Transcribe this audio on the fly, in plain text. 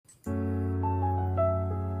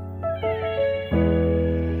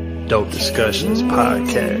Dope Discussions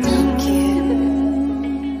Podcast.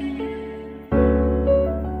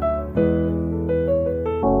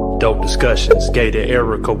 Dope Discussions, Gator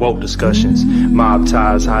Erica woke discussions. Mob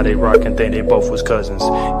ties, how they rock and think they both was cousins.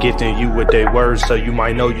 Gifting you with their words so you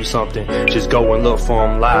might know you something. Just go and look for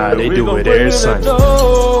them live, they do it every Sunday.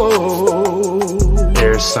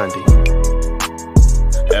 Every Sunday.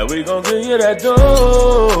 And we gon' bring you that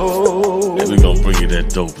dope. And we gon' bring you that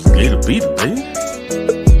dope. It's Gator Beat it, baby.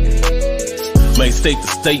 Main state to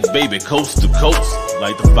state, baby, coast to coast.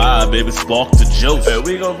 Like the fire, baby, spark to joke. And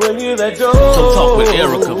we gon' bring you that dope. Come talk with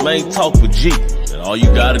Erica, man, talk with G. And all you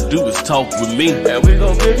gotta do is talk with me. And we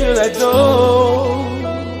gon' bring you that dope.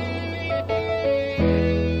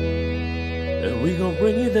 And we gon'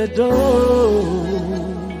 bring you that dope.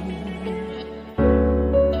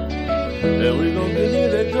 And we gon' bring you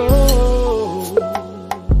that dope.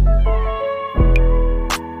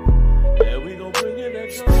 And we gon' bring you that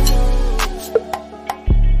dope.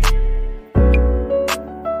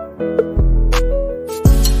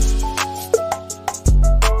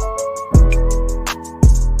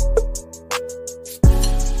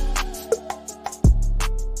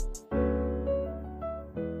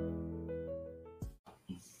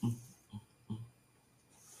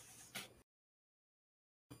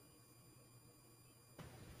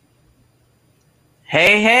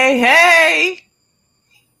 Hey, hey, hey.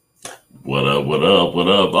 What up, what up, what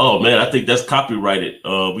up? Oh, man, I think that's copyrighted.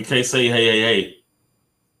 We can't say hey.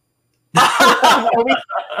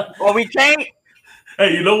 Well, we can't.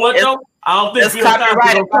 Hey, you know what, though? I don't think It's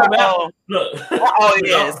copyrighted by Look.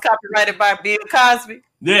 it's copyrighted by Bill Cosby.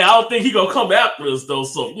 Yeah, I don't think he gonna come after us, though.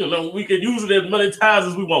 So, you know, we can use it as many times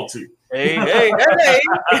as we want to. Hey.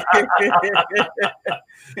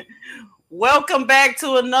 Welcome back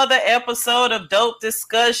to another episode of Dope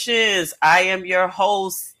Discussions. I am your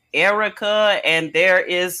host, Erica, and there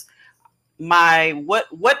is my what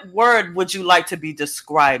word would you like to be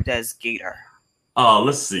described as, Gator?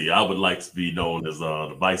 Let's see. I would like to be known as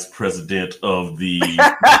the vice president of the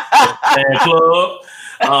fan club.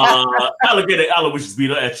 Alligator Aloysius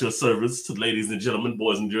Beta at your service, to ladies and gentlemen,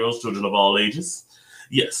 boys and girls, children of all ages.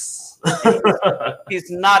 Yes. He's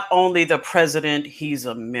not only the president, he's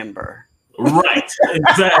a member. Right,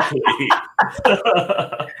 exactly.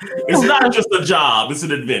 It's not just a job, it's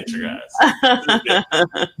an adventure, guys.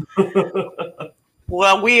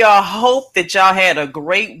 Well, we hope that y'all had a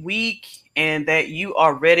great week and that you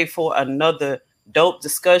are ready for another dope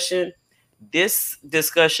discussion. This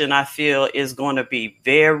discussion, I feel, is going to be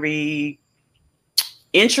very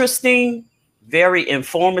interesting, very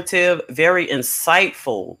informative, very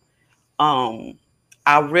insightful.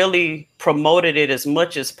 I really promoted it as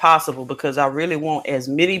much as possible because I really want as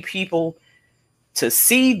many people to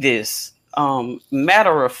see this.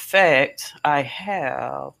 Matter of fact, I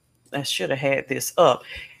should have had this up.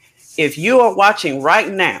 If you are watching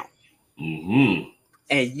right now and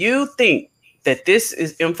you think that this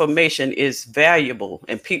information is valuable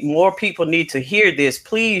and more people need to hear this,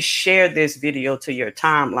 please share this video to your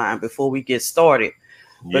timeline before we get started.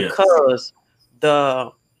 Yes. Because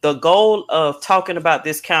the goal of talking about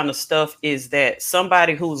this kind of stuff is that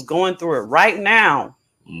somebody who's going through it right now,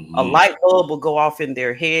 a light bulb will go off in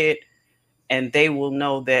their head and they will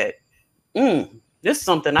know that this is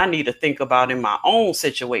something I need to think about in my own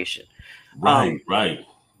situation. Right.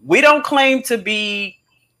 We don't claim to be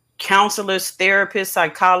counselors, therapists,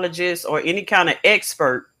 psychologists, or any kind of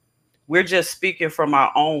expert. We're just speaking from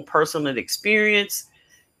our own personal experience,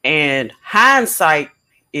 and hindsight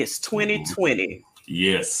is 2020.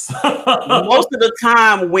 Yes. Most of the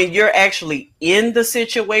time when you're actually in the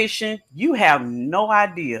situation, you have no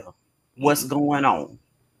idea what's going on.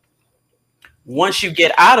 Once you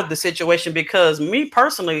get out of the situation, because me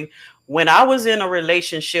personally, when I was in a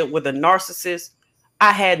relationship with a narcissist,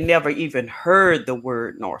 I had never even heard the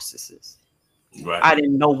word narcissist. Right. I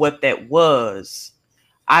didn't know what that was.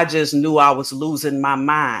 I just knew I was losing my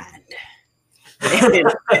mind.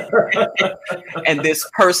 And this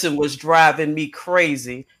person was driving me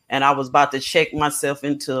crazy, and I was about to check myself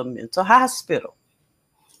into a mental hospital.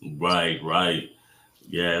 Right.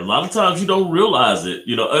 Yeah, a lot of times you don't realize it,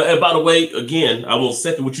 you know. And by the way, again, I will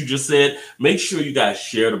second what you just said. Make sure you guys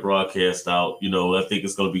share the broadcast out. You know, I think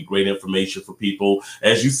it's going to be great information for people.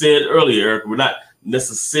 As you said earlier, Eric, we're not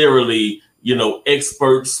necessarily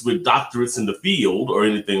experts with doctorates in the field or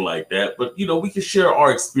anything like that. But, we can share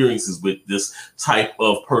our experiences with this type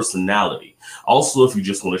of personality. Also, if you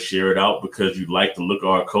just want to share it out because you like the look of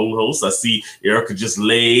our co-hosts, I see Erica just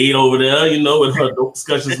laid over there, with her Dope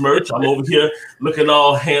Discussions merch. I'm over here looking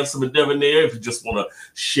all handsome and debonair. If you just want to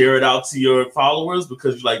share it out to your followers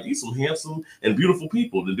because you like these some handsome and beautiful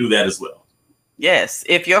people, to do that as well. Yes.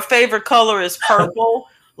 If your favorite color is purple,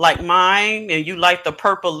 like mine, and you like the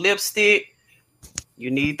purple lipstick, you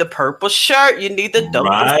need the purple shirt. You need the Dope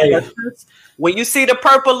Discussions. When you see the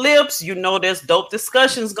purple lips, there's Dope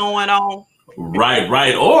Discussions going on.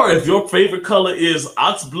 Right. Or if your favorite color is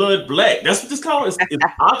oxblood black, that's what this color is. It's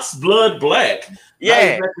oxblood black. Yeah. Not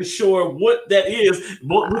exactly sure what that is. It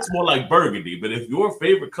looks more like burgundy. But if your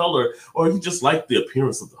favorite color, or you just like the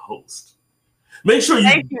appearance of the host, make sure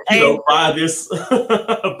you buy this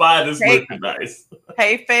merchandise.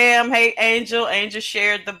 Hey fam, hey Angel. Angel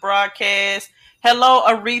shared the broadcast. Hello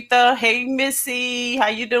Aretha. Hey Missy. How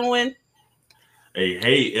you doing?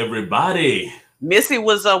 Hey everybody. Missy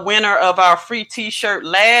was a winner of our free t-shirt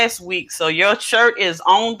last week, so your shirt is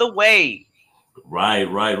on the way.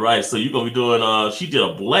 Right. So you're gonna be doing she did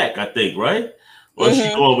a black, I think, right? Or she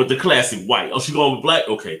going with the classic white? Oh, she going with black?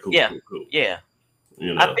 Okay, cool. Yeah. Cool. Yeah.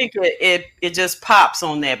 I think it just pops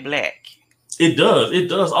on that black. It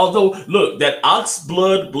does. Although, look, that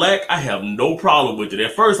oxblood black, I have no problem with it.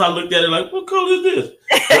 At first, I looked at it like, what color is this?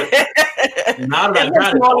 But now that I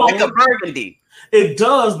got it, more like a burgundy. It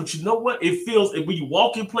does, but you know what? It feels, when you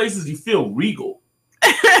walk in places, you feel regal.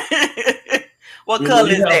 What color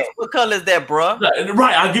is that? What color is that, bro?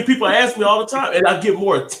 Right. I get people ask me all the time, and I get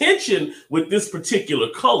more attention with this particular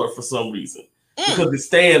color for some reason because it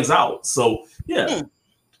stands out. So yeah,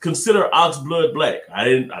 consider oxblood black. I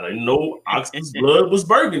didn't know ox's blood was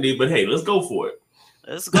burgundy, but hey, let's go for it.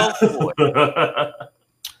 Let's go for it.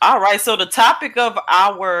 All right. So the topic of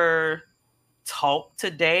our talk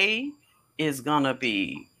today is gonna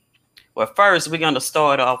be, well, first we're gonna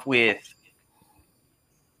start off with,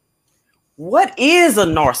 what is a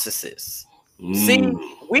narcissist? See,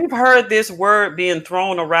 we've heard this word being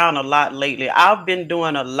thrown around a lot lately. I've been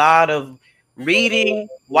doing a lot of reading,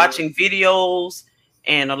 watching videos,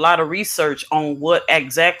 and a lot of research on what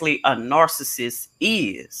exactly a narcissist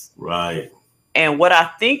is. Right. And what I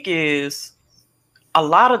think is, a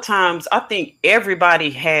lot of times, I think everybody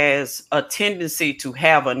has a tendency to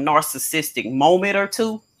have a narcissistic moment or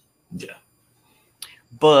two. Yeah.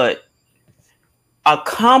 But a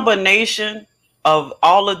combination of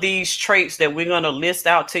all of these traits that we're going to list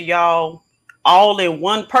out to y'all, all in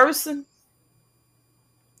one person,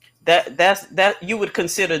 that you would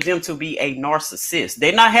consider them to be a narcissist.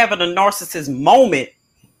 They're not having a narcissist moment.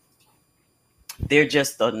 They're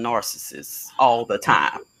just a narcissist all the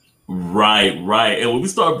time. Right. And when we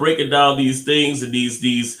start breaking down these things and these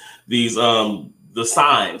the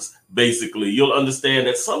signs, basically, you'll understand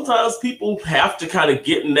that sometimes people have to kind of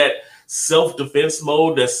get in that self-defense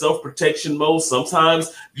mode, that self-protection mode.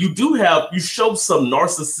 Sometimes you show some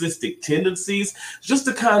narcissistic tendencies just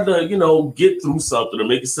to kind of, get through something or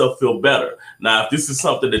make yourself feel better. Now, if this is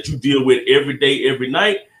something that you deal with every day, every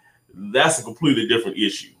night, that's a completely different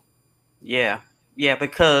issue. Yeah,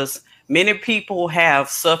 because many people have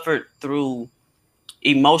suffered through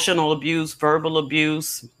emotional abuse, verbal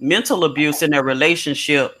abuse, mental abuse in their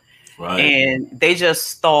relationship. Right. And they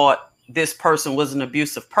just thought this person was an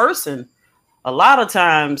abusive person. A lot of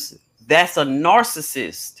times that's a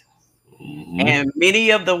narcissist. Mm-hmm. And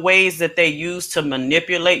many of the ways that they use to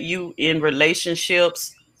manipulate you in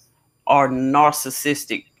relationships are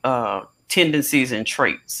narcissistic tendencies and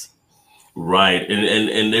traits. Right.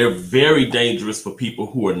 And they're very dangerous for people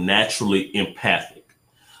who are naturally empathic,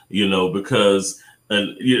 because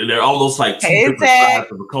they're almost like two different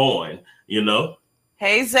sides of a coin,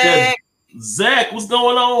 Hey, Zach. Zach, what's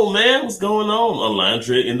going on, man? What's going on?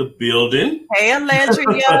 Alandria in the building. Hey,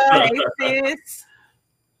 Alandria. Hey, sis.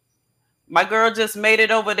 My girl just made it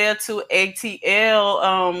over there to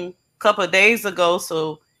ATL a couple of days ago,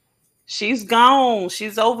 so she's gone.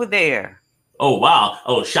 She's over there. Oh, wow.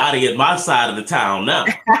 Oh, Shotty at my side of the town now.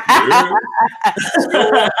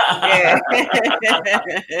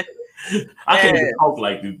 I can't even talk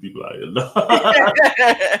like these people out here.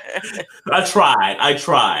 I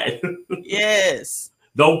tried. Yes.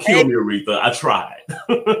 Don't kill me, Aretha. I tried.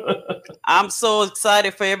 I'm so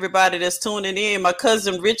excited for everybody that's tuning in. My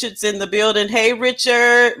cousin Richard's in the building. Hey,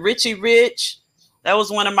 Richard. Richie Rich. That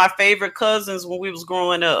was one of my favorite cousins when we was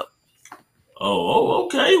growing up. Oh,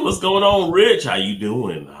 okay. What's going on, Rich? How you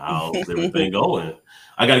doing? How's everything going?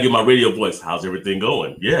 I got to get my radio voice. How's everything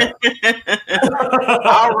going? Yeah.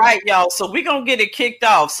 All right, y'all. So we're going to get it kicked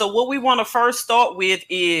off. So what we want to first start with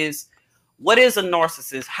is, what is a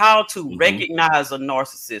narcissist? How to recognize a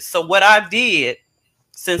narcissist. So what I did,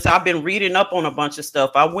 since I've been reading up on a bunch of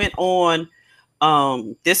stuff, I went on,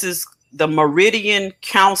 this is the Meridian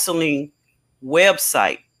Counseling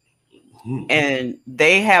website. And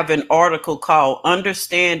they have an article called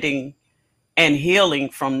Understanding and Healing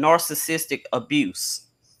from Narcissistic Abuse.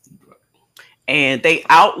 And they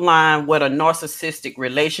outline what a narcissistic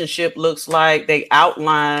relationship looks like. They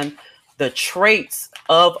outline the traits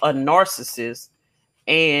of a narcissist,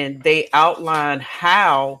 and they outline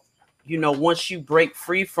how, you know, once you break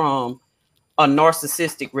free from a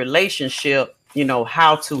narcissistic relationship, you know,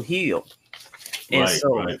 how to heal. And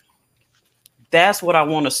that's what I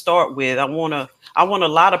want to start with. I want a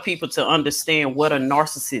lot of people to understand what a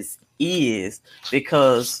narcissist is,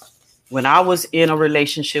 because when I was in a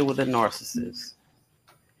relationship with a narcissist,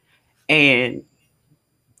 and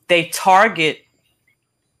they target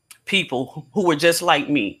people who were just like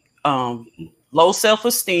me, low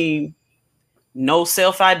self-esteem, no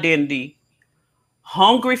self-identity,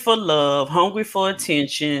 hungry for love, hungry for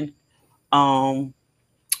attention, and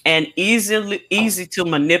easy to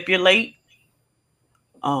manipulate,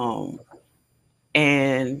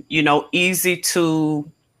 and, you know, easy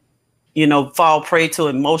to, you know, fall prey to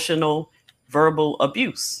emotional, verbal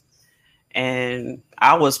abuse. And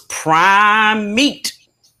I was prime meat.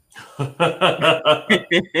 Right.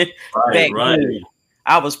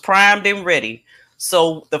 I was primed and ready.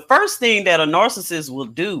 So the first thing that a narcissist will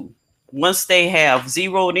do, once they have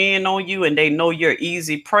zeroed in on you and they know you're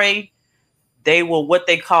easy prey, they will what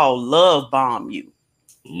they call love bomb you.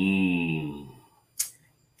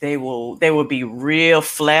 They will be real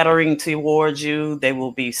flattering towards you. They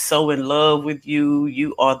will be so in love with you.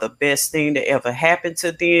 You are the best thing that ever happened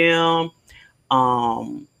to them.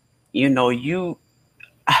 You know,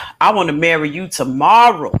 I want to marry you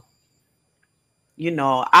tomorrow. You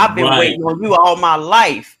know, I've been waiting on you all my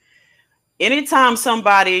life. Anytime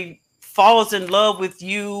somebody falls in love with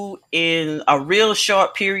you in a real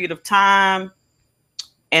short period of time,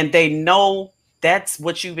 and they know that's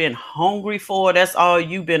what you've been hungry for, that's all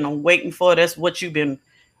you've been waiting for, that's what you've been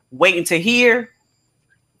waiting to hear.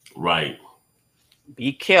 Right.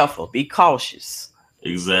 Be careful, be cautious.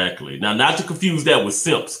 Exactly. Now, not to confuse that with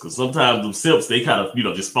simps, because sometimes them simps, they kind of, you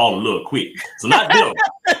know, just fall in love quick. So not them.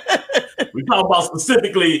 We're talking about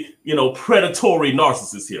specifically, you know, predatory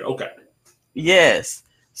narcissists here. Okay. Yes.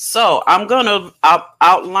 So I'm going to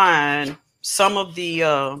outline some of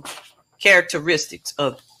the characteristics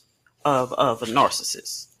of a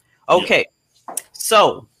narcissist. Okay. Yeah.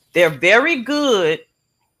 So they're very good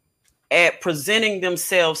at presenting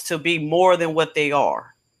themselves to be more than what they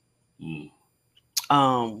are. You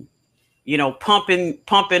know,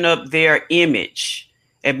 pumping up their image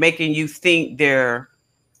and making you think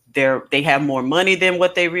they have more money than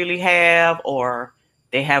what they really have, or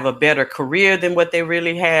they have a better career than what they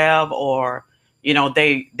really have, or, you know,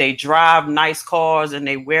 they drive nice cars and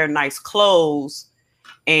they wear nice clothes,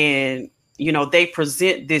 and, you know, they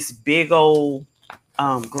present this big old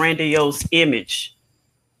grandiose image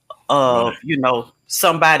of, you know,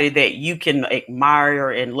 somebody that you can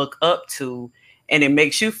admire and look up to. And it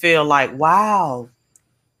makes you feel like, wow,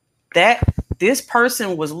 that this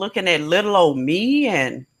person was looking at little old me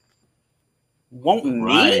and wanting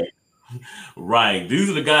me. Right. These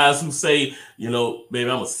are the guys who say, you know, baby,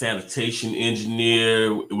 I'm a sanitation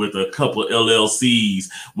engineer with a couple of LLCs,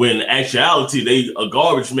 when in actuality, they a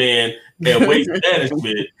garbage man and waste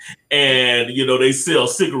management, and, you know, they sell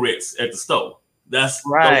cigarettes at the store. That's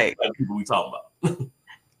right. Those people we talking about.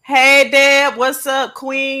 Hey, Deb, what's up,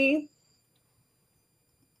 Queen?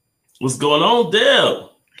 What's going on, Deb?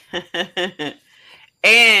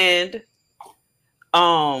 And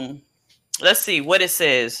let's see what it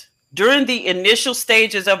says. During the initial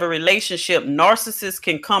stages of a relationship, narcissists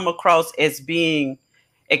can come across as being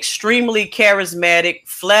extremely charismatic,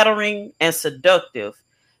 flattering, and seductive.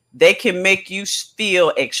 They can make you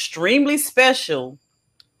feel extremely special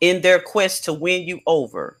in their quest to win you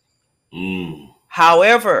over.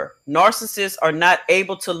 However, narcissists are not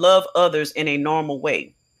able to love others in a normal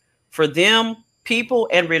way. For them, people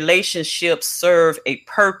and relationships serve a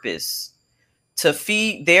purpose to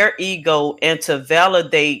feed their ego and to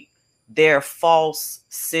validate their false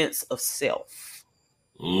sense of self.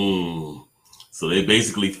 So they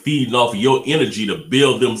basically feeding off of your energy to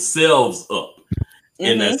build themselves up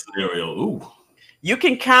in that scenario. Ooh. You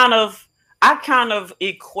can I kind of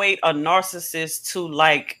equate a narcissist to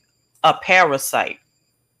like a parasite.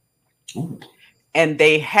 Ooh. and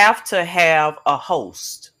they have to have a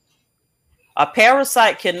host. A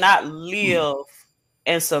parasite cannot live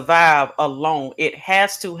and survive alone. It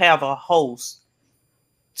has to have a host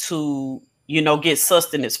to, get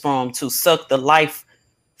sustenance from, to suck the life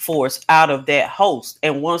force out of that host.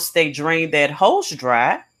 And once they drain that host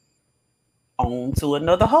dry, on to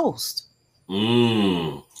another host.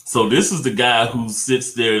 So this is the guy who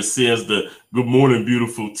sits there and sends the "Good morning,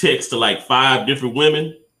 beautiful" text to like 5 different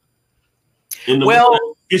women in the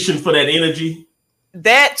morning, fishing for that energy.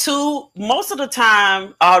 That too, most of the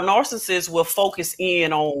time, our narcissists will focus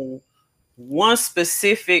in on one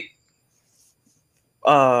specific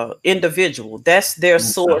individual. That's their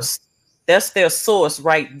source. That's their source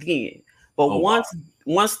right then. But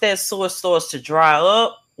once that source starts to dry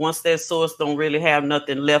up, once that source don't really have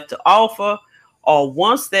nothing left to offer, or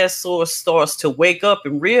once that source starts to wake up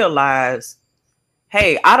and realize,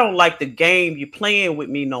 hey, I don't like the game you're playing with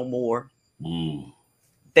me no more.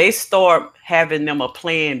 They start having them a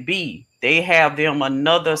plan B. They have them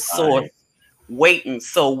another source waiting.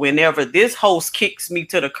 So whenever this host kicks me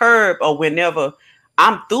to the curb, or whenever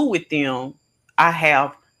I'm through with them, I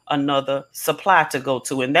have another supply to go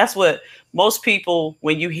to. And that's what most people,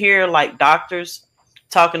 when you hear like doctors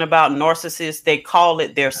talking about narcissists, they call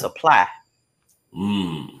it their supply.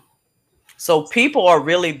 So people are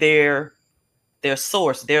really their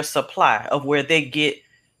source, their supply of where they get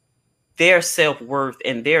their self-worth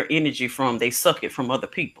and their energy from. They suck it from other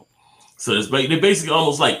people. So they're basically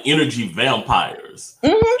almost like energy vampires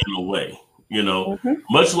in a way,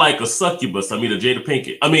 much like a succubus. A Jada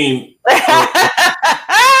Pinkett.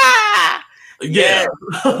 Yeah.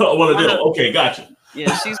 One of them. Okay, gotcha.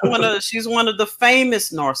 Yeah, she's one of the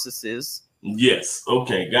famous narcissists. Yes.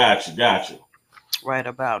 Okay, gotcha. Right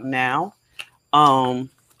about now.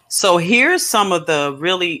 So here's some of the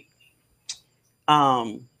really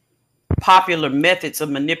popular methods of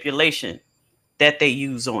manipulation that they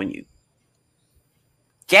use on you.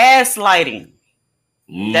 Gaslighting.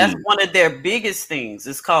 That's one of their biggest things.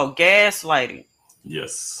 It's called gaslighting.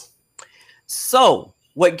 Yes. So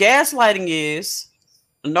what gaslighting is,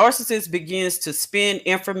 a narcissist begins to spin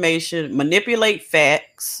information, manipulate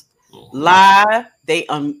facts, lie. They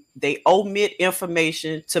omit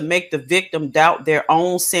information to make the victim doubt their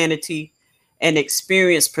own sanity and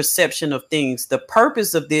experience perception of things. The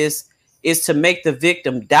purpose of this is to make the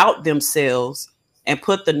victim doubt themselves and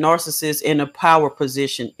put the narcissist in a power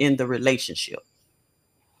position in the relationship.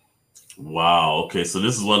 Wow. Okay. So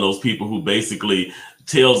this is one of those people who basically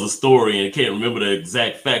tells a story and can't remember the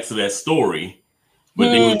exact facts of that story,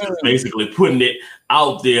 but they were just basically putting it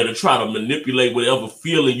out there to try to manipulate whatever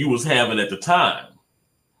feeling you was having at the time.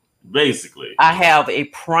 Basically. I have a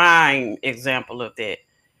prime example of that.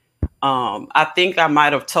 I think I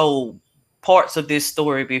might have told parts of this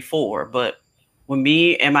story before, but when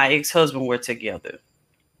me and my ex-husband were together,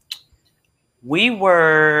 we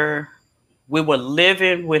were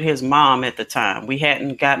living with his mom at the time. We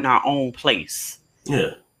hadn't gotten our own place.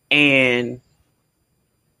 Yeah. And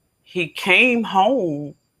he came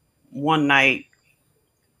home one night.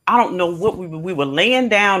 I don't know what we were laying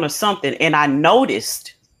down or something, and I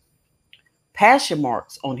noticed passion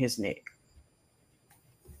marks on his neck.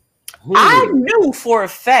 I knew for a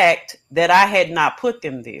fact that I had not put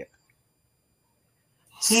them there.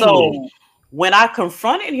 So when I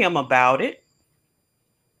confronted him about it,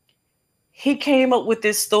 he came up with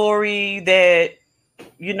this story that,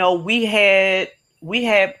 we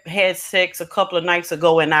had sex a couple of nights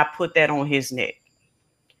ago and I put that on his neck.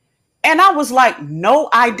 And I was like, no,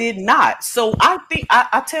 I did not. So I think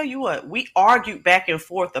I tell you what, we argued back and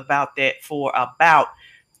forth about that for about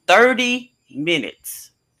 30 minutes.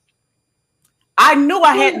 I knew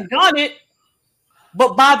I hadn't done it,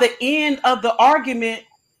 but by the end of the argument,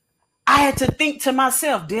 I had to think to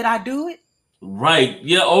myself, did I do it? Right.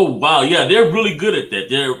 Yeah. Oh, wow. Yeah. They're really good at that.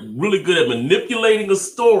 They're really good at manipulating a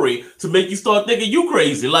story to make you start thinking you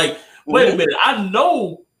crazy. Like, wait a minute. I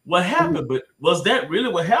know what happened, but was that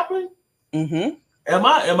really what happened? Am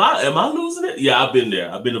I losing it? Yeah, I've been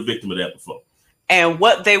there. I've been a victim of that before. And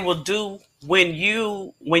what they will do when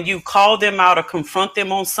you call them out or confront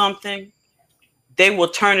them on something, they will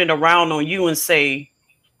turn it around on you and say,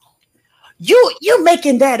 you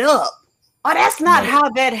making that up. Or that's not how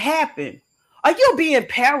that happened. Are you being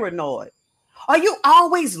paranoid? Are you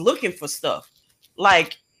always looking for stuff?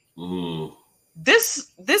 Like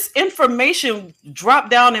this information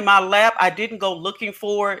dropped down in my lap. I didn't go looking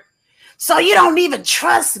for it. So you don't even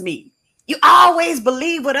trust me. You always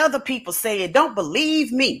believe what other people say and don't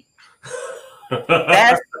believe me.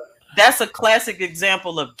 That's a classic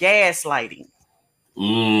example of gaslighting.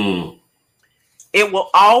 it will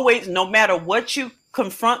always, no matter what you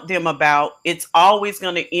confront them about, it's always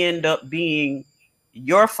going to end up being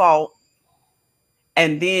your fault.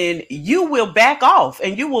 And then you will back off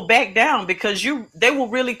and you will back down because they will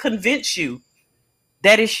really convince you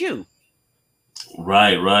that it's you.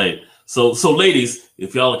 Right. So ladies,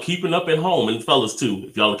 if y'all are keeping up at home, and fellas too,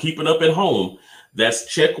 if y'all are keeping up at home, that's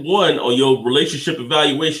check 1 on your relationship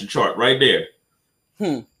evaluation chart right there.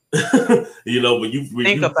 You know, when you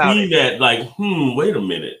see that, like, wait a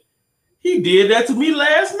minute, he did that to me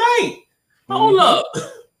last night. Hold up.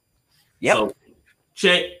 Yep. So,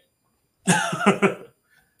 check.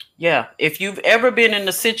 Yeah. If you've ever been in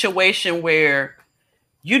a situation where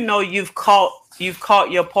you know you've caught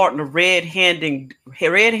your partner red-handed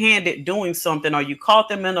doing something, or you caught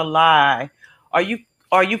them in a lie, or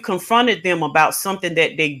you confronted them about something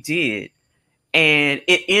that they did, and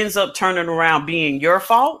it ends up turning around being your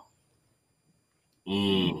fault,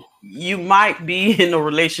 you might be in a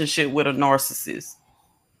relationship with a narcissist.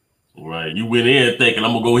 Right. You went in thinking,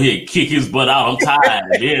 I'm going to go ahead and kick his butt out. I'm tired.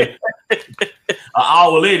 And then an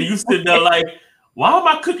hour later, you sitting there like, why am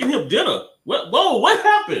I cooking him dinner? What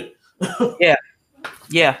happened?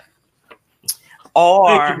 Yeah. Or,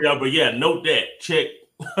 thank you, but yeah, note that. Check.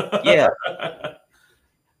 Yeah.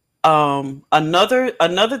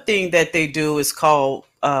 Another thing that they do is called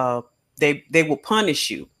they will punish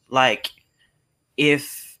you. Like, have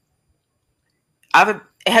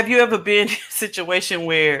you ever been in a situation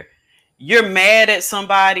where you're mad at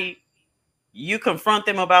somebody, you confront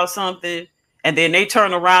them about something, and then they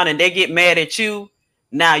turn around and they get mad at you?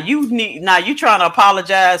 Now you trying to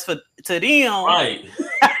apologize to them, right?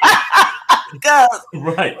 Because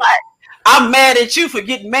right, like, I'm mad at you for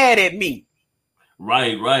getting mad at me.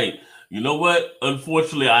 Right. You know what?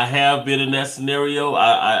 Unfortunately, I have been in that scenario.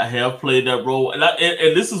 I have played that role, and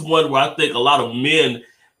this is one where I think a lot of men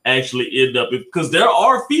actually end up, because there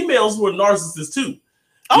are females who are narcissists too.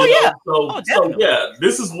 Oh, yeah. So yeah,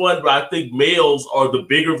 this is one where I think males are the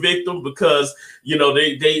bigger victim, because you know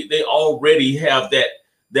they already have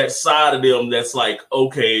that side of them that's like,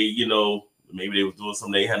 okay, you know, maybe they was doing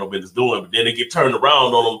something they had no business doing, but then they get turned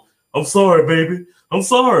around on them. I'm sorry, baby. I'm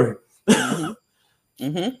sorry.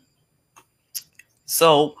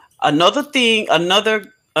 So another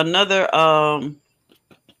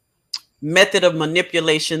method of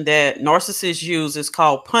manipulation that narcissists use is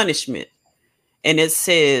called punishment. And it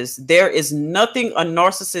says, there is nothing a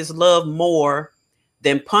narcissist loves more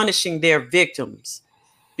than punishing their victims,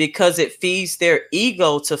 because it feeds their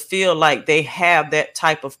ego to feel like they have that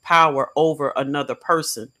type of power over another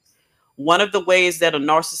person. One of the ways that a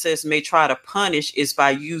narcissist may try to punish is by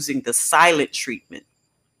using the silent treatment.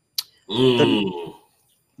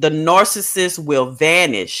 The narcissist will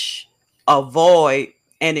vanish, avoid,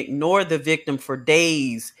 and ignore the victim for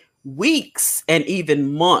days, weeks, and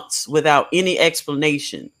even months without any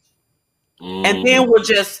explanation. And then we'll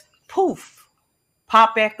just poof,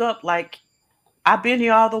 pop back up like, I've been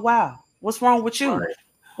here all the while. What's wrong with you? Right.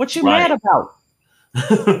 What you mad about?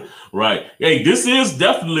 Right. Hey, this is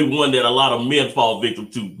definitely one that a lot of men fall victim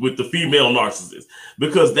to with the female narcissist,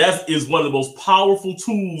 because that is one of the most powerful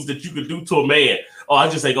tools that you could do to a man. Oh, I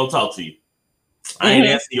just ain't gonna talk to you. I ain't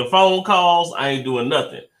answering your phone calls. I ain't doing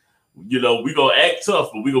nothing. You know, we gonna act tough,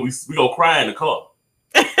 but we gonna cry in the car.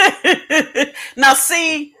 Now,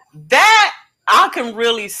 see, that I can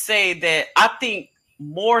really say that I think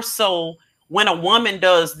more so when a woman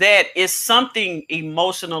does that, it's something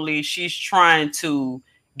emotionally she's trying to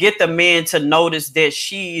get the man to notice that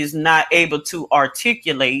she is not able to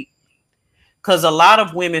articulate. Because a lot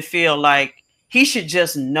of women feel like he should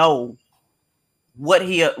just know what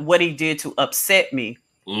he did to upset me.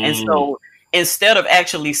 And so instead of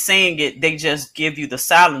actually saying it, they just give you the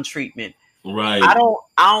silent treatment. Right. I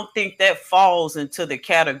don't think that falls into the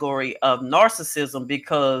category of narcissism,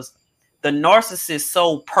 because the narcissist's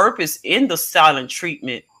sole purpose in the silent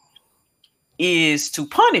treatment is to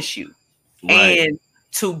punish you and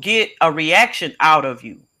to get a reaction out of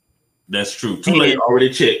you. That's true. Too late,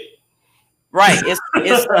 already checked. Right.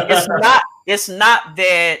 It's not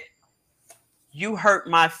that you hurt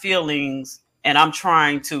my feelings and I'm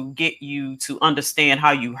trying to get you to understand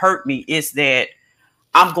how you hurt me. It's that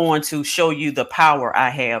I'm going to show you the power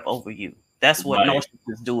I have over you. That's what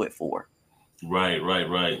narcissists do it for. Right.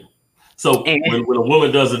 So when a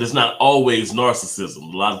woman does it, it's not always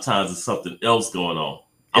narcissism. A lot of times it's something else going on.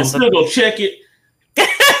 I'm still gonna check it.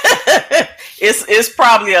 It's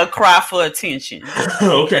probably a cry for attention.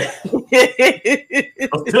 Okay.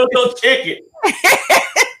 I'm still gonna check it.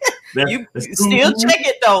 You still check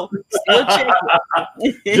it though. Still check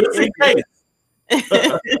it. Just in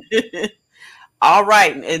case. All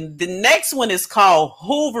right, and the next one is called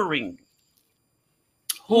hoovering.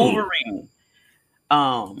 Hoovering.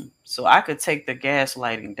 So I could take the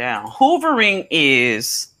gaslighting down. Hoovering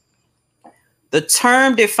is the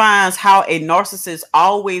term defines how a narcissist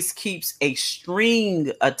always keeps a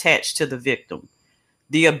string attached to the victim.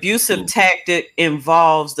 The abusive tactic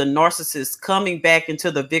involves the narcissist coming back into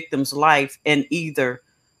the victim's life and either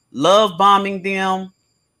love bombing them,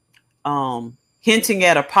 hinting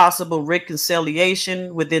at a possible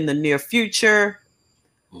reconciliation within the near future.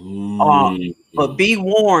 But be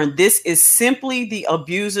warned, this is simply the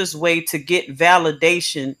abuser's way to get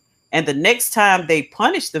validation. And the next time they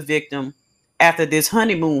punish the victim after this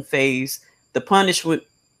honeymoon phase, the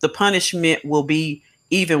punishment will be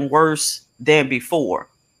even worse than before.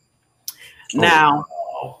 Now,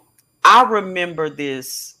 I remember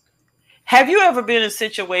this. Have you ever been in a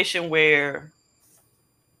situation where,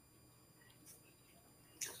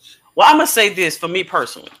 well, I'm going to say this for me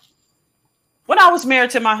personally. When I was married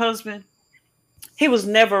to my husband, he was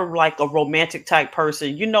never like a romantic type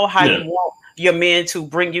person. You know how you want your man to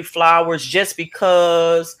bring you flowers just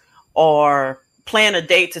because, or plan a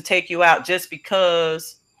date to take you out just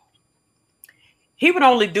because. He would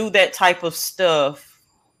only do that type of stuff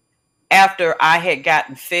after I had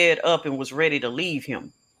gotten fed up and was ready to leave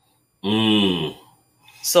him.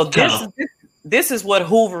 So this is what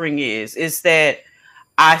hoovering is that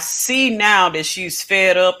I see now that she's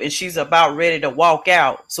fed up and she's about ready to walk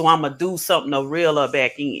out. So I'm going to do something to reel her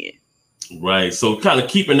back in. Right. So kind of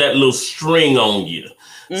keeping that little string on you.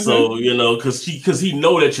 So, you know, because he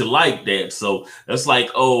know that you like that. So that's like,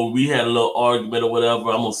 oh, we had a little argument or whatever.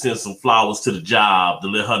 I'm going to send some flowers to the job to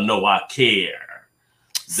let her know I care.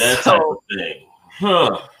 That type of thing.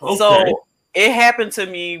 Okay. So it happened to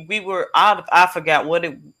me. We were out. I forgot what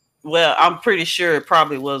it. Well, I'm pretty sure it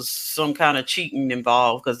probably was some kind of cheating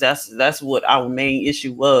involved because that's what our main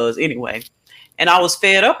issue was anyway. And I was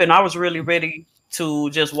fed up and I was really ready to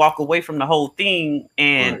just walk away from the whole thing.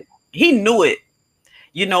 And he knew it.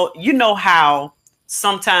 You know how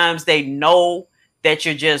sometimes they know that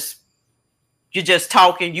you're just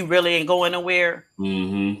talking, you really ain't going nowhere.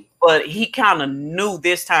 But he kind of knew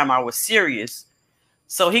this time I was serious.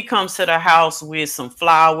 So he comes to the house with some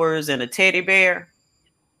flowers and a teddy bear.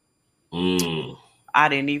 I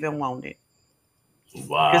didn't even want it.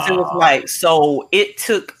 Wow. Because it was like, so it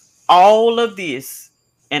took all of this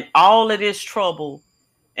and all of this trouble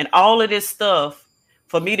and all of this stuff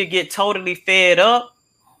for me to get totally fed up,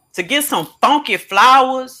 to get some funky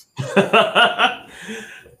flowers.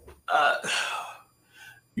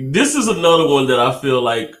 This is another one that I feel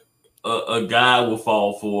like a guy will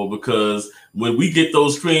fall for, because when we get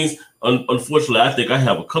those screens, unfortunately, I think I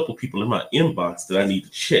have a couple people in my inbox that I need to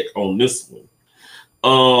check on this one.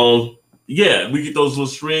 Yeah, we get those little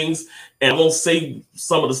strings, and I won't say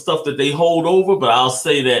some of the stuff that they hold over, but I'll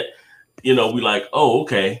say that, you know, we like, oh,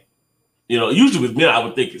 okay. You know, usually with men, I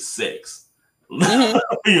would think it's sex.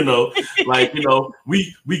 You know, like, you know,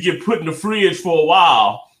 we get put in the fridge for a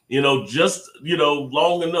while, you know, just, you know,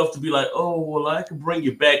 long enough to be like, oh, well, I can bring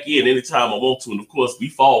you back in anytime I want to. And of course, we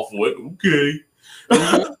fall for it. Okay.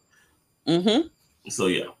 So,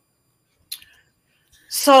 yeah.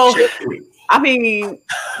 So, I mean,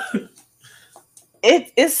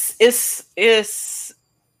 it's this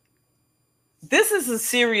is a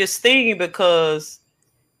serious thing, because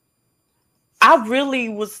I really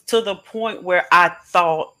was to the point where I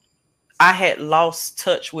thought I had lost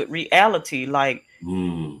touch with reality. Like,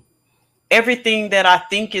 everything that I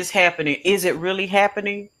think is happening, is it really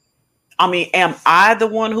happening? I mean, am I the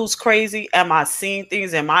one who's crazy? Am I seeing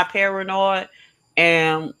things? Am I paranoid?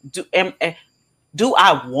 And do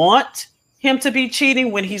I want him to be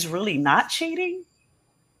cheating when he's really not cheating?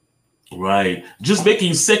 Right. Just making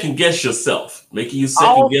you second guess yourself, making you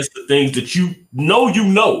second guess the things that you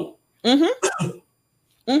know.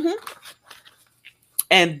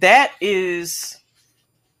 And that's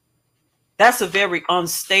a very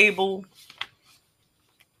unstable,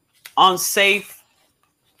 unsafe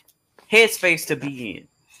headspace to be in.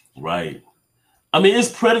 Right. I mean,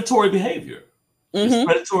 it's predatory behavior. It's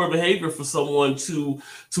predatory behavior for someone to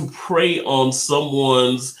prey on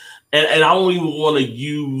someone's, and I don't even want to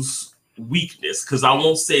use weakness, because I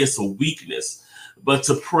won't say it's a weakness, but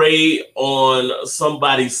to prey on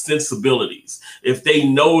somebody's sensibilities. If they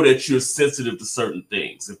know that you're sensitive to certain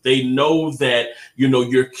things, if they know that, you know,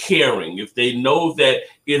 you're caring, if they know that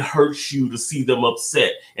it hurts you to see them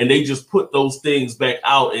upset, and they just put those things back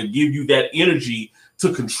out and give you that energy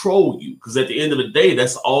to control you. Because at the end of the day,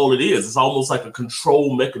 that's all it is. It's almost like a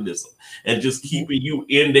control mechanism, and just keeping you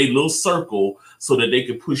in a little circle so that they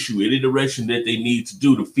can push you any direction that they need to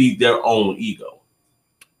do to feed their own ego.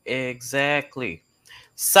 Exactly.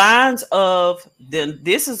 Signs of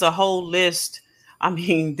this is a whole list. I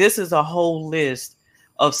mean, this is a whole list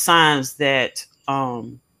of signs that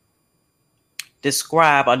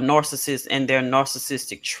describe a narcissist and their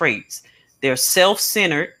narcissistic traits. They're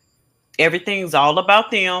self-centered. Everything's all about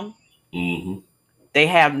them. Mm-hmm. They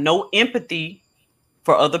have no empathy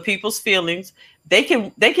for other people's feelings. They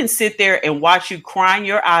can sit there and watch you crying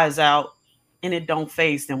your eyes out, and it don't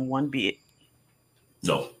faze them one bit.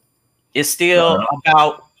 No. It's still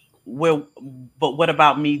about, well, but what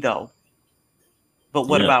about me though? But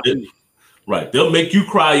what about me? Right. They'll make you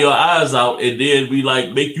cry your eyes out and then be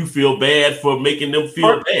like, make you feel bad for making them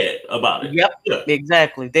feel bad about it. Yep. Yeah.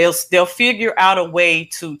 Exactly. They'll figure out a way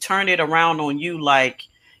to turn it around on you. Like,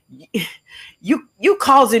 you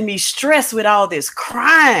causing me stress with all this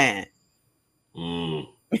crying.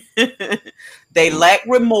 They lack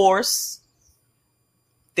remorse.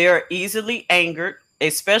 They're easily angered,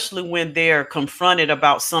 especially when they're confronted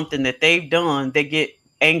about something that they've done. They get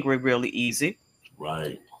angry really easy.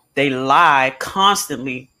 Right. They lie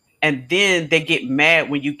constantly, and then they get mad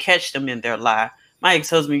when you catch them in their lie. My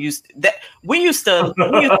ex-husband used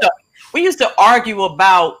to argue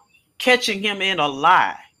about catching him in a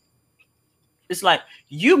lie. It's like,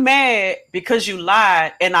 you mad because you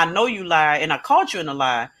lied, and I know you lied, and I caught you in a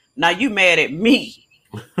lie. Now you mad at me.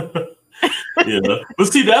 Yeah, but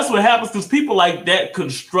see, that's what happens, because people like that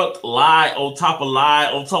construct lie on top of lie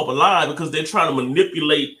on top of lie because they're trying to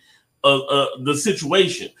manipulate the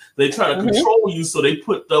situation. They try to control you, so they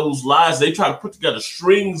put those lies. They try to put together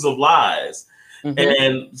strings of lies,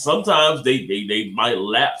 and sometimes they might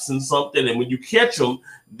lapse in something. And when you catch them,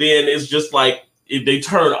 then it's just like if they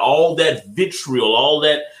turn all that vitriol, all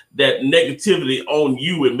that negativity on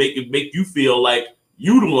you, and make you feel like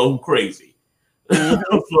you the one who crazy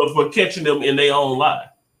for catching them in their own lie.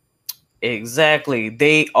 Exactly.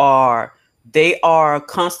 They are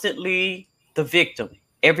constantly the victim.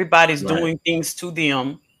 Everybody's doing things to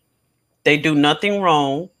them. They do nothing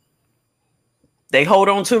wrong. They hold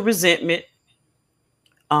on to resentment.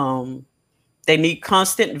 They need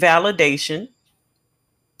constant validation.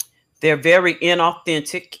 They're very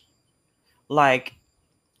inauthentic. Like,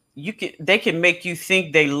 they can make you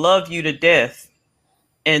think they love you to death,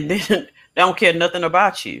 and then they don't care nothing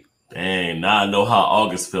about you. Dang, now I know how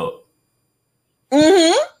August felt.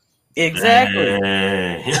 Exactly.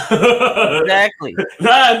 Exactly.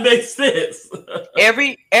 That makes sense.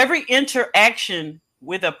 Every interaction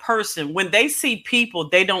with a person, when they see people,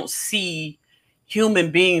 they don't see human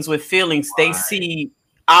beings with feelings. They see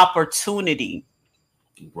opportunity.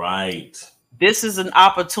 Right. This is an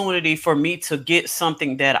opportunity for me to get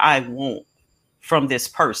something that I want from this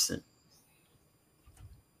person.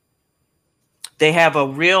 They have a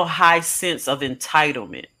real high sense of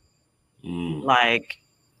entitlement. Like,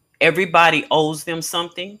 everybody owes them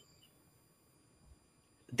something.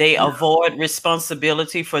 They avoid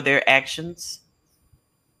responsibility for their actions.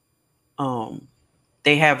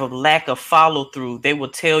 They have a lack of follow through. They will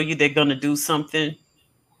tell you they're going to do something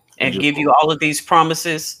and give you all of these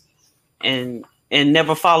promises and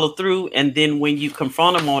never follow through. And then when you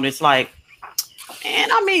confront them on it, it's like,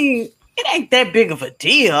 man, I mean, it ain't that big of a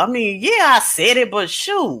deal. I mean, yeah, I said it, but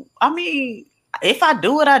shoot, I mean, if I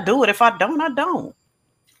do it, I do it. If I don't, I don't.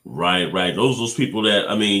 Right. Those people that,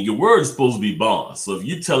 I mean, your word is supposed to be bond. So if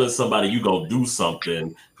you're telling somebody you gonna do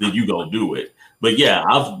something, then you gonna do it. But yeah,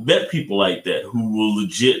 I've met people like that who will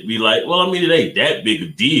legit be like, well, I mean, it ain't that big a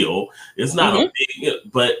deal. It's not a big,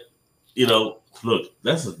 but you know, look,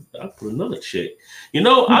 I put another chick. You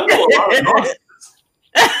know, I know a lot of narcissists.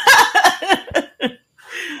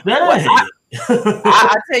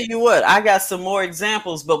 I tell you what, I got some more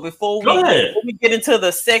examples, but before we get into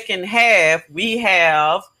the second half, we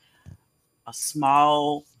have a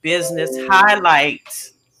small business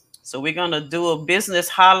highlight. So we're gonna do a business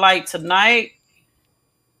highlight tonight.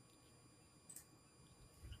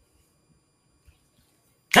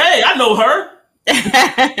 Hey, I know her. Da,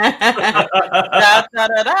 da,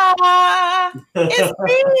 da, da. It's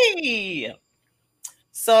me.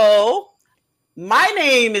 So my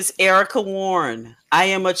name is Erica Warren. I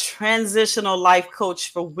am a transitional life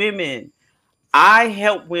coach for women. I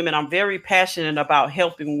help women. I'm very passionate about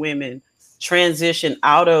helping women transition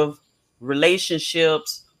out of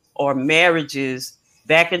relationships or marriages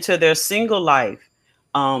back into their single life,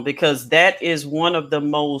 because that is one of the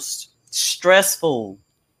most stressful,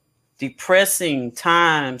 depressing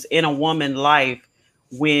times in a woman's life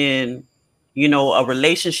when, you know, a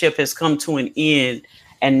relationship has come to an end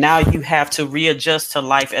and now you have to readjust to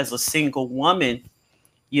life as a single woman.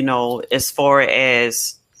 you know, as far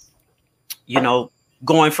as, you know,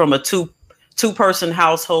 going from a two-person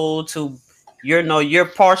household to, you know, you're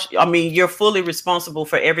fully responsible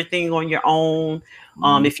for everything on your own.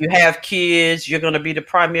 If you have kids, you're going to be the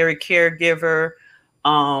primary caregiver.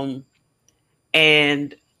 And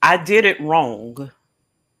I did it wrong.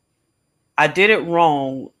 I did it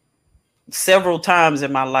wrong several times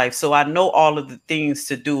in my life. So I know all of the things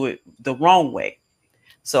to do it the wrong way.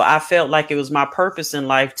 So I felt like it was my purpose in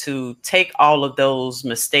life to take all of those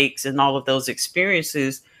mistakes and all of those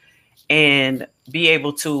experiences and be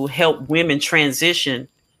able to help women transition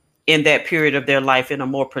in that period of their life in a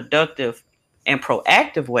more productive and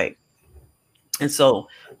proactive way. And so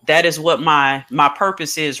that is what my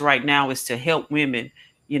purpose is right now, is to help women,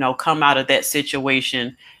 you know, come out of that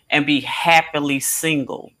situation and be happily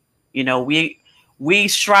single. You know, we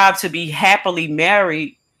strive to be happily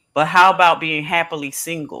married, but how about being happily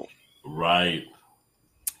single? Right.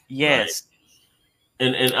 Yes.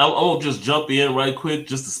 Right. And I'll just jump in right quick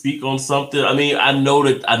just to speak on something. I mean, I know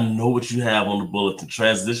what you have on the bulletin,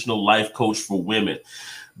 transitional life coach for women,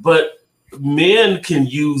 but men can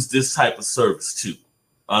use this type of service too.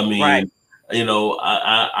 I mean, right. You know,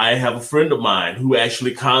 I have a friend of mine who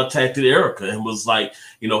actually contacted Erica and was like,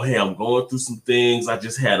 you know, hey, I'm going through some things. I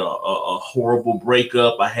just had a horrible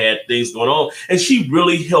breakup. I had things going on. And she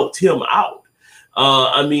really helped him out.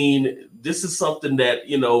 I mean, this is something that,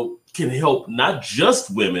 you know, can help not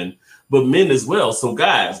just women, but men as well. So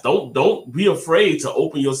guys, don't be afraid to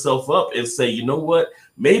open yourself up and say, you know what,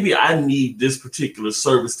 maybe I need this particular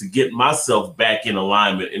service to get myself back in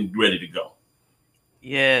alignment and ready to go.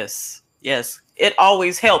 Yes. Yes, it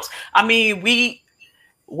always helps. I mean,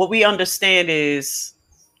 what we understand is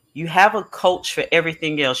you have a coach for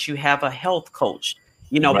everything else. You have a health coach,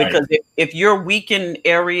 you know, right. Because if you're weak in the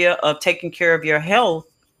area of taking care of your health,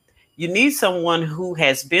 you need someone who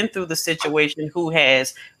has been through the situation, who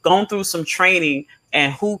has gone through some training,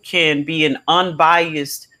 and who can be an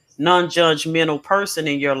unbiased, non-judgmental person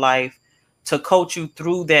in your life to coach you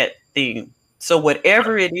through that thing. So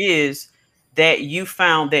whatever it is that you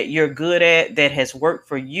found that you're good at, that has worked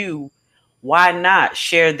for you, why not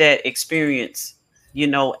share that experience, you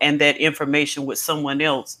know, and that information with someone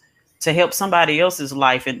else to help somebody else's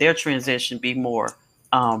life and their transition be more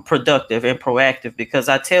productive and proactive? Because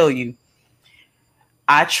I tell you,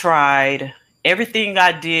 I tried everything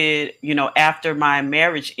I did, you know, after my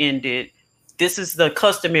marriage ended. This is the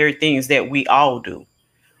customary things that we all do.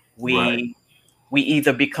 We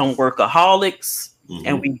either become workaholics, mm-hmm.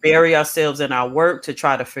 and we bury ourselves in our work to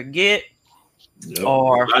try to forget,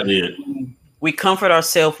 or we comfort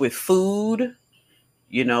ourselves with food.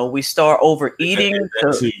 You know, we start overeating,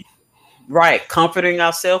 comforting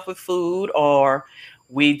ourselves with food, or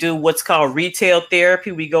we do what's called retail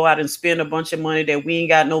therapy. We go out and spend a bunch of money that we ain't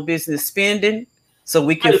got no business spending so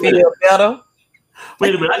we can feel better.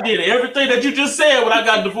 Wait a minute, I did everything that you just said when I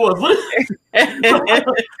got divorced. I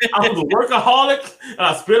was a workaholic, and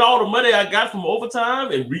I spent all the money I got from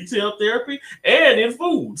overtime and retail therapy and in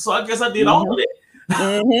food. So I guess I did all of that.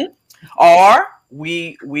 Mm-hmm. Or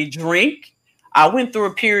we drink. I went through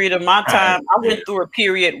a period of my time. I went through a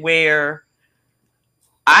period where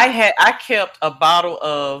I kept a bottle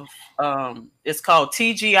of it's called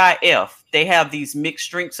TGIF. They have these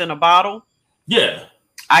mixed drinks in a bottle. Yeah.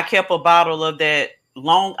 I kept a bottle of that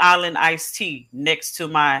Long Island iced tea next to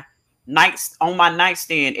my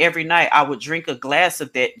nightstand every night. I would drink a glass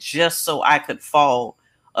of that just so I could fall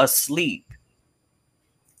asleep.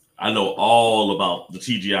 I know all about the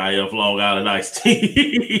TGIF Long Island iced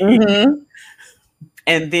tea. Mm-hmm.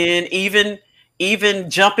 And then even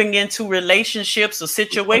jumping into relationships or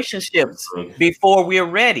situationships before we're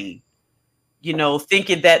ready, you know,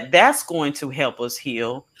 thinking that that's going to help us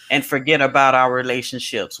heal and forget about our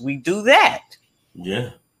relationships. We do that. Yeah.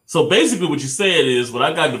 So basically what you said is, when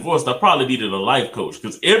I got divorced, I probably needed a life coach,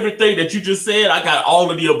 because everything that you just said, I got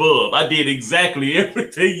all of the above. I did exactly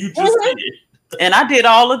everything you just said. And I did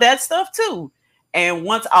all of that stuff too. And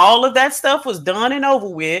once all of that stuff was done and over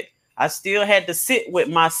with, I still had to sit with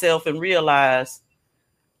myself and realize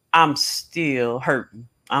I'm still hurting.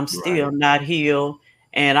 I'm still not healed.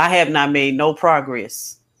 And I have not made no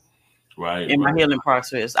progress in my healing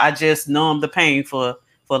process. I just numbed the pain for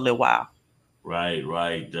a little while.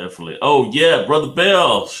 Right, definitely. Oh yeah, Brother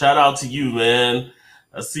Bell, shout out to you, man.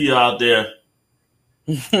 I see you out there.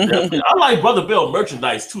 I like Brother Bell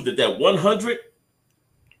merchandise too. That 100.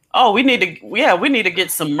 Oh, we need to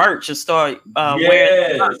get some merch and start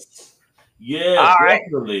wearing merch. Yeah,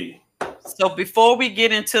 definitely. Right. So before we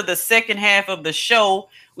get into the second half of the show,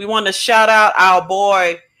 we want to shout out our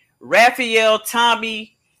boy Raphael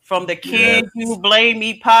Tommy from the Can You Blame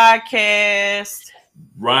Me podcast.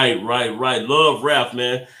 Right. Love Raph,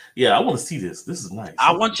 man. Yeah, I want to see this. This is nice.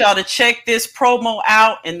 I want y'all to check this promo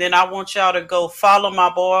out, and then I want y'all to go follow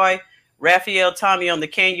my boy Raphael Tommy on the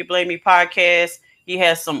Can You Blame Me podcast. He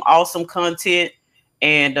has some awesome content,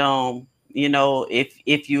 and you know,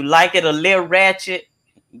 if you like it a little ratchet,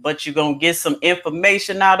 but you're gonna get some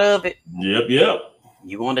information out of it. Yep.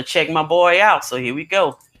 You want to check my boy out, so here we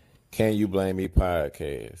go. Can You Blame Me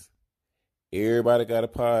podcast. Everybody got a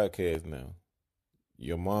podcast now.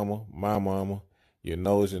 Your mama, my mama, your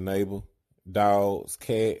nose, your neighbor, dogs,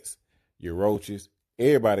 cats, your roaches.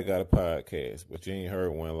 Everybody got a podcast, but you ain't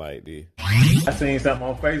heard one like this. I seen something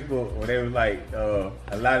on Facebook where they was like, a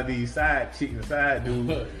lot of these side chicks and side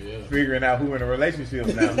dudes figuring out who in a relationship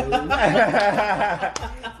now.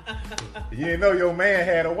 You didn't know your man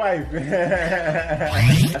had a wife.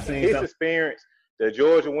 I seen his experience, the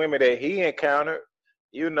Georgia women that he encountered,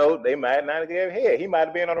 you know, they might not have given head. He might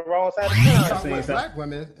have been on the wrong side of the town. Talking with black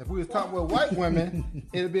women, if we was talking with white women,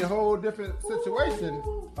 it'd be a whole different situation.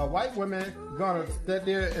 A white woman gonna stand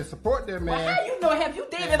there and support their man. Well, how you know? Have you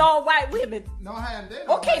dated all white women? No, I haven't dated.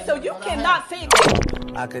 Okay, so you cannot say.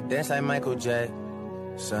 I could dance like Michael Jackson.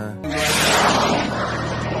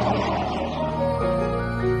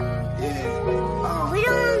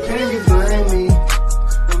 Can you blame me?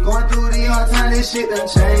 I'm going through the hard time, this shit done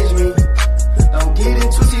changed me. Don't get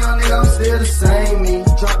it twisted, young nigga, I'm still the same me.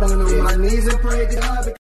 Dropping on my knees and pray to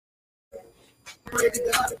God.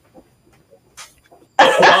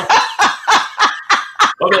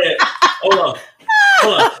 Okay, hold on.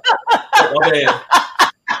 Okay.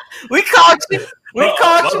 We caught you. We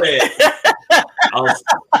caught you.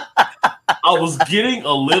 I was getting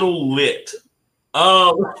a little lit.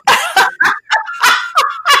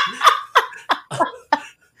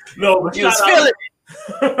 No, but you was feeling.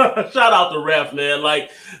 Shout out to Raph, man.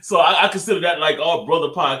 Like, so I consider that like our brother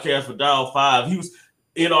podcast for Dial 5. He was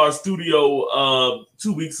in our studio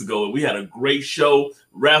 2 weeks ago, and we had a great show.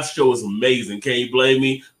 Raph's show is amazing. Can You Blame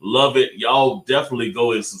Me? Love it. Y'all definitely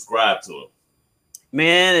go and subscribe to him.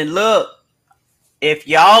 Man, and look, if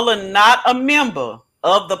y'all are not a member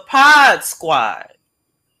of the Pod Squad,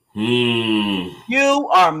 you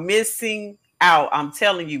are missing out. I'm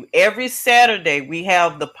telling you, every Saturday we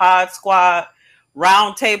have the Pod Squad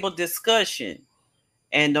roundtable discussion,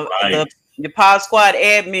 and the Pod Squad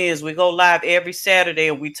admins, we go live every Saturday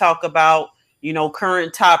and we talk about, you know,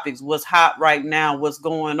 current topics, what's hot right now, what's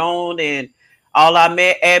going on, and all our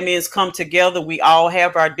admins come together. We all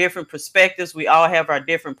have our different perspectives. We all have our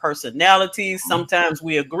different personalities. Sometimes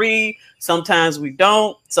we agree, sometimes we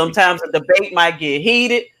don't. Sometimes the debate might get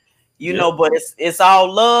heated, you know, but it's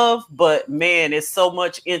all love. But man, it's so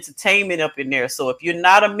much entertainment up in there. So if you're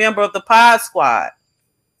not a member of the Pod Squad,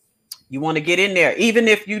 you want to get in there. Even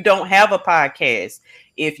if you don't have a podcast,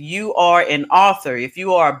 if you are an author, if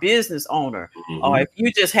you are a business owner, or if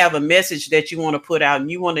you just have a message that you want to put out and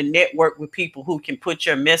you want to network with people who can put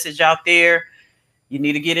your message out there, you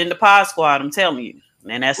need to get in the Pod Squad. I'm telling you.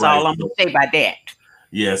 And that's all I'm going to say about that.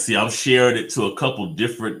 Yeah, see, I'm sharing it to a couple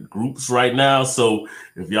different groups right now. So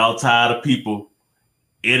if y'all tired of people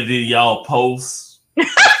editing y'all posts,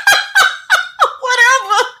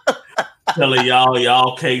 telling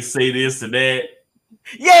y'all can't say this and that.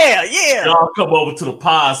 Yeah. Y'all come over to the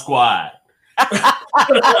Pod Squad.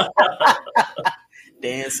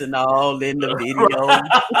 Dancing all in the video.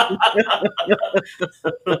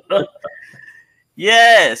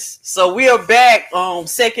 Yes. So we are back.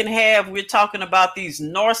 Second half, we're talking about these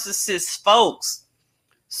narcissist folks.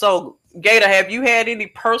 So, Gator, have you had any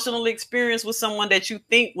personal experience with someone that you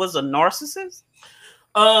think was a narcissist?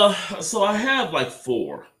 So I have like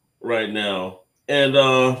 4 right now. And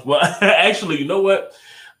well, actually, you know what?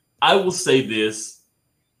 I will say this.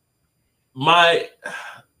 My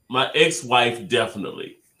ex-wife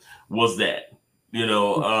definitely was that. You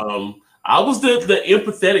know, I was the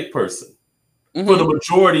empathetic person for the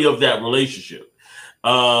majority of that relationship.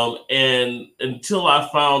 And until I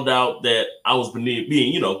found out that I was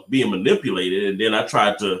being manipulated, and then I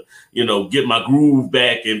tried to, get my groove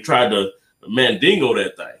back and tried to mandingo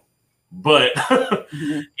that thing. But,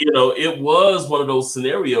 it was one of those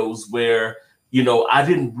scenarios where, I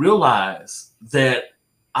didn't realize that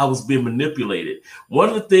I was being manipulated. One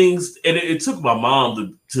of the things, and it took my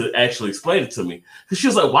mom to actually explain it to me, because she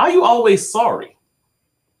was like, "Why are you always sorry?"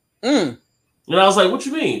 And I was like, "What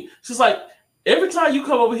you mean?" She's like, "Every time you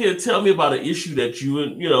come over here and tell me about an issue that you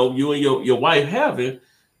and your wife having,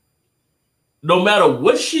 no matter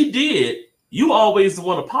what she did, you always the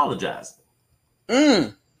one apologizing.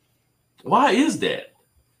 Why is that?"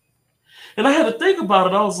 And I had to think about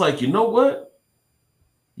it. I was like, you know what?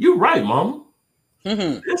 You're right, Mama.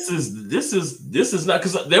 Mm-hmm. This is not,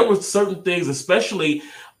 because there were certain things, especially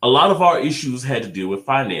a lot of our issues had to deal with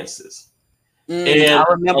finances. And I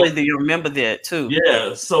remember you remember that too.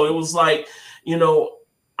 Yeah, so it was like,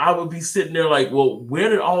 I would be sitting there like, well, where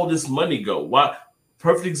did all this money go? Why?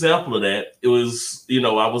 Perfect example of that. It was,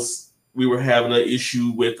 we were having an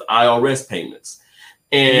issue with IRS payments.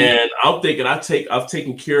 And I'm thinking I've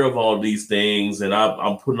taken care of all these things and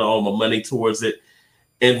I'm putting all my money towards it.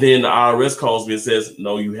 And then the IRS calls me and says,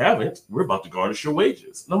 no, you haven't. We're about to garnish your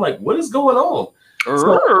wages. And I'm like, what is going on?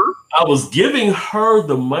 So I was giving her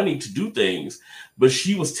the money to do things, but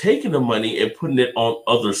she was taking the money and putting it on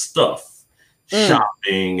other stuff,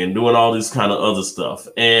 shopping and doing all this kind of other stuff.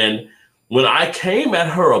 And when I came at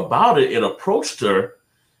her about it and approached her,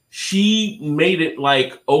 she made it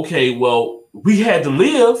like, okay, well, we had to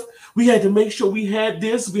live. We had to make sure we had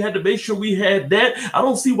this. We had to make sure we had that. I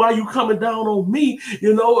don't see why you coming down on me.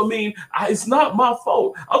 It's not my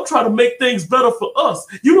fault. I'm trying to make things better for us.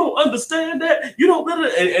 You don't understand that? You don't.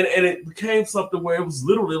 And it became something where it was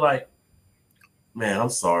literally like, man, I'm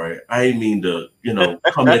sorry. I didn't mean to,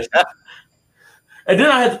 come at you. And then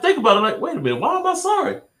I had to think about it like, wait a minute, why am I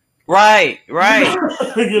sorry? Right. Right,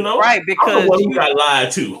 because I'm the one who got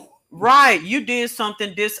lied to. Right. You did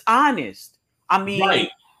something dishonest. I mean, right.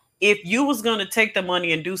 If you was going to take the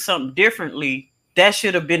money and do something differently, that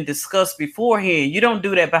should have been discussed beforehand. You don't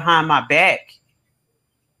do that behind my back.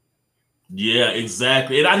 Yeah,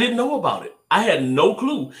 exactly. And I didn't know about it. I had no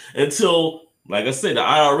clue until, like I said, the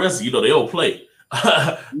IRS, they don't play.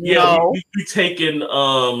 We taking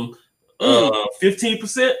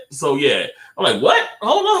 15%. So yeah, I'm like, what?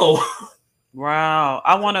 Hold on. Wow.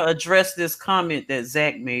 I want to address this comment that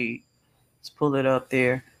Zach made. Let's pull it up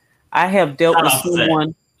there. I have dealt with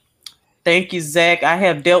someone. Thank you, Zach. I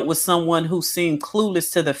have dealt with someone who seemed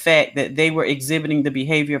clueless to the fact that they were exhibiting the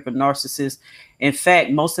behavior of a narcissist. In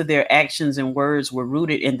fact, most of their actions and words were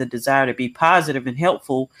rooted in the desire to be positive and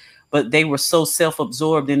helpful, but they were so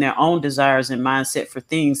self-absorbed in their own desires and mindset for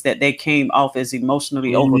things that they came off as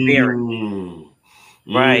emotionally overbearing.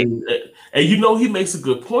 Right. And he makes a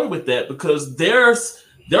good point with that, because there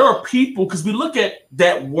are people, because we look at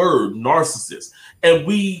that word narcissist and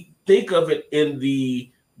we think of it in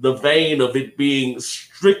the vein of it being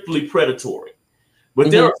strictly predatory. But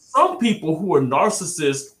there are some people who are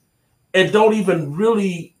narcissists and don't even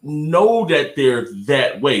really know that they're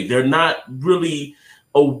that way. They're not really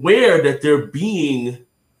aware that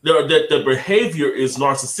that their behavior is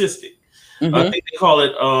narcissistic. I think they call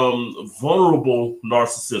it vulnerable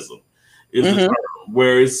narcissism is the term,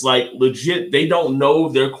 where it's like legit, they don't know,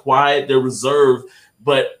 they're quiet, they're reserved,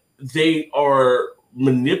 but they are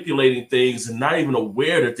manipulating things and not even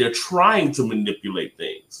aware that they're trying to manipulate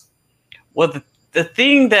things. Well, the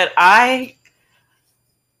thing that I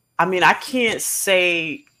can't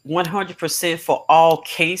say 100% for all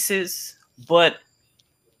cases, but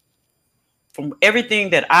from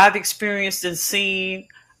everything that I've experienced and seen,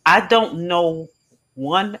 I don't know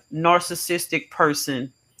one narcissistic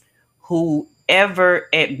person who ever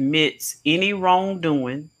admits any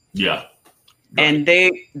wrongdoing. Yeah. And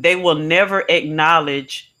they will never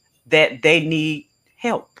acknowledge that they need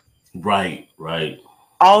help. Right.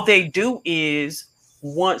 All they do is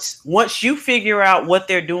once you figure out what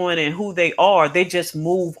they're doing and who they are, they just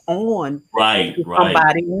move on to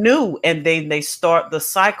somebody new, and then they start the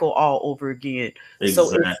cycle all over again.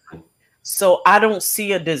 Exactly. So I don't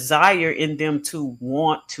see a desire in them to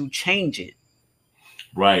want to change it.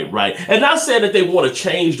 Right. And not saying that they want to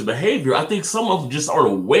change the behavior. I think some of them just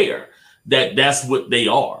aren't aware that that's what they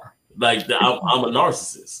are. Like, I'm a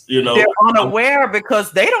narcissist, They're unaware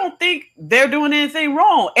because they don't think they're doing anything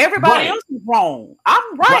wrong. Everybody else is wrong.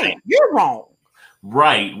 I'm right. You're wrong.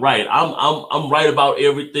 Right. I'm right about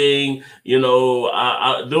everything. Those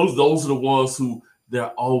are the ones who,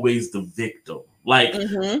 they're always the victim. Like,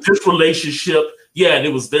 this relationship,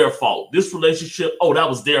 it was their fault. This relationship, that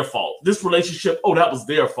was their fault. This relationship, that was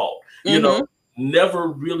their fault. Never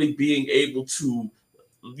really being able to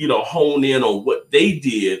hone in on what they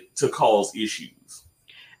did to cause issues.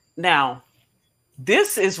 Now,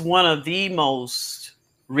 this is one of the most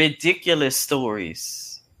ridiculous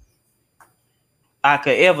stories I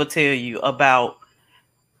could ever tell you about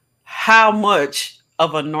how much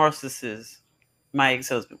of a narcissist my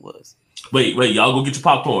ex-husband was. Wait, y'all go get your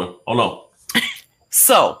popcorn. Hold on.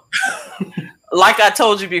 So, like I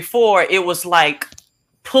told you before, it was like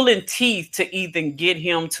pulling teeth to even get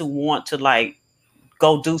him to want to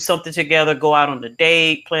go do something together, go out on a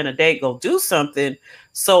date, plan a date, go do something.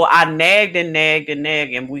 So I nagged,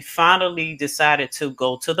 and we finally decided to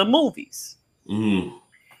go to the movies.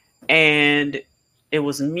 And It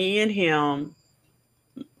was me and him.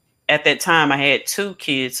 At that time, I had 2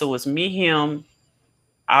 kids. So it was me, him,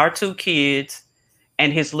 our 2 kids,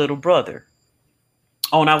 and his little brother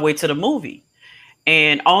on our way to the movie.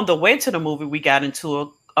 And on the way to the movie, we got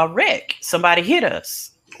into a wreck. Somebody hit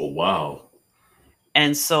us. Oh, wow.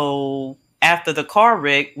 And so after the car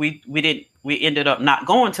wreck, we ended up not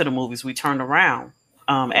going to the movies. We turned around.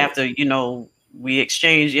 After, we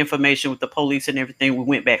exchanged information with the police and everything, we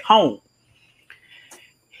went back home.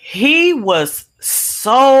 He was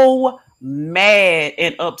so mad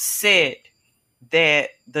and upset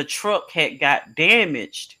that the truck had got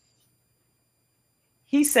damaged.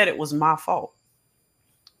 He said it was my fault.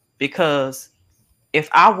 Because if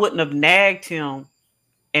I wouldn't have nagged him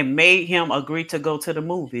and made him agree to go to the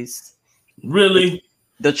movies, really,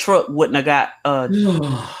 the truck wouldn't have got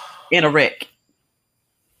in a wreck.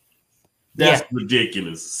 That's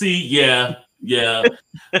ridiculous. See, yeah.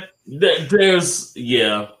 There's.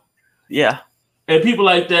 And people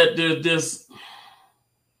like that, there's.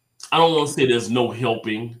 I don't want to say there's no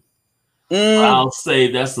helping. I'll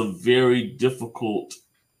say that's a very difficult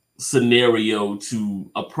scenario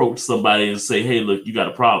to approach somebody and say, hey, look, you got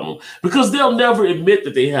a problem, because they'll never admit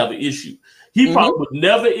that they have an issue. He probably would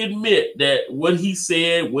never admit that what he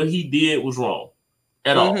said, what he did was wrong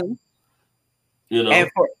at all.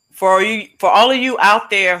 And for all of you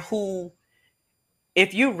out there who,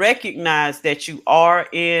 if you recognize that you are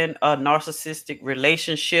in a narcissistic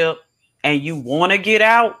relationship and you want to get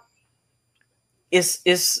out, it's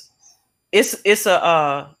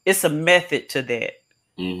a method to that.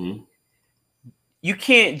 You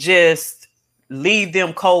can't just leave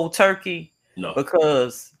them cold turkey,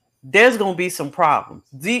 because there's going to be some problems.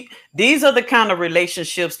 These are the kind of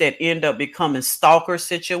relationships that end up becoming stalker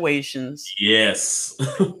situations. Yes.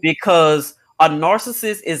 Because a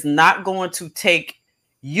narcissist is not going to take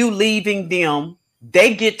you leaving them.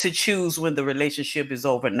 They get to choose when the relationship is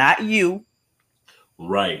over, not you.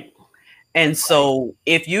 Right. And so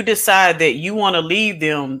if you decide that you want to leave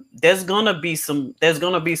them, there's going to be some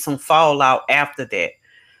fallout after that.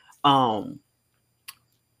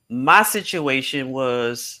 My situation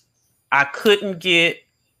was, I couldn't get,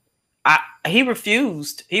 he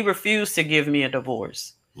refused to give me a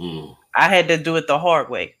divorce. I had to do it the hard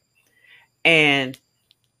way. And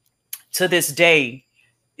to this day,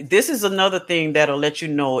 this is another thing that'll let you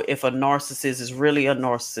know if a narcissist is really a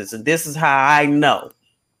narcissist. And this is how I know.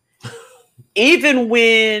 Even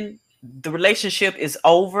when the relationship is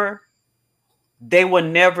over, they will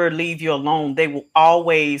never leave you alone. They will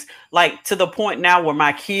always, like, to the point now where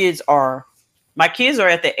my kids are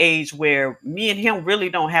at the age where me and him really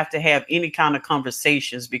don't have to have any kind of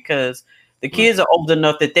conversations, because the kids are old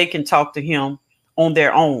enough that they can talk to him on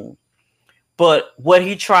their own. But what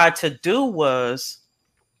he tried to do was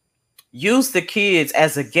use the kids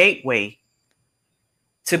as a gateway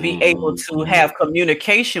to be able to have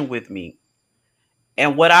communication with me.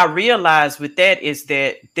 And what I realized with that is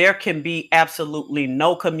that there can be absolutely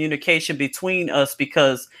no communication between us,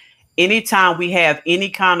 because anytime we have any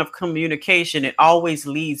kind of communication, it always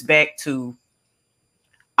leads back to,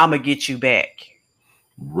 I'm going to get you back.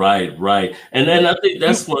 Right. And then I think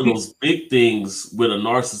that's one of those big things with a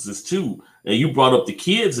narcissist too. And you brought up the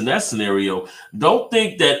kids in that scenario. Don't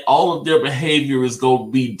think that all of their behavior is going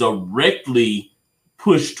to be directly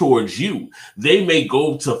push towards you. They may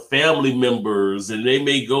go to family members and they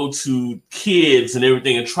may go to kids and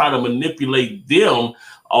everything and try to manipulate them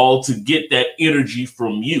all to get that energy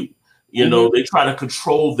from you. You know, they try to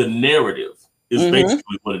control the narrative is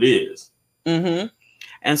basically what it is.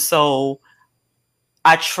 And so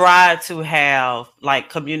I tried to have like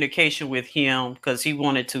communication with him because he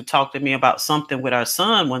wanted to talk to me about something with our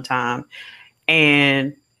son one time.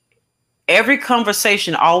 And every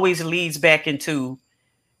conversation always leads back into,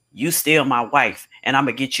 you still my wife and I'm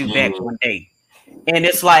gonna get you back one day. And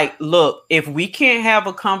it's like, look, if we can't have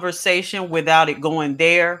a conversation without it going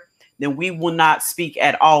there, then we will not speak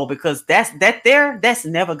at all, because that's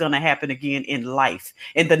never gonna happen again in life,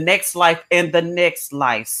 in the next life, and the next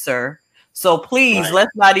life, sir. So please,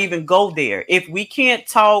 let's not even go there. If we can't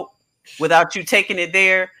talk without you taking it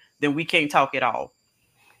there, then we can't talk at all.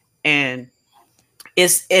 And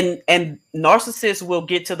and narcissists will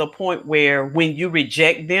get to the point where when you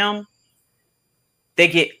reject them, they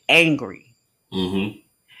get angry.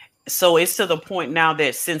 So it's to the point now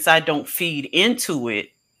that since I don't feed into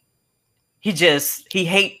it, he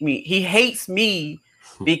hates me. He hates me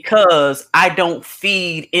because I don't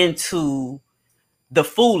feed into the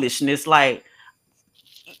foolishness. Like,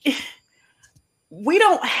 we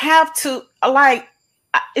don't have to, like,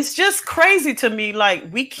 it's just crazy to me.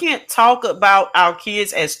 Like, we can't talk about our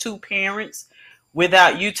kids as two parents.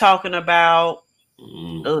 without you talking about,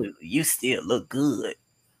 oh, you still look good.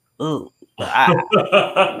 Oh,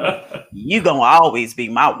 you gonna always be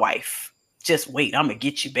my wife. Just wait, I'm gonna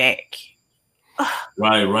get you back.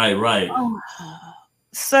 Right.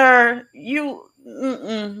 Sir, you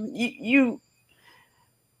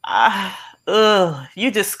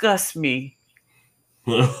disgust me.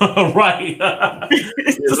 Right.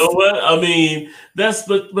 You know what? I mean, that's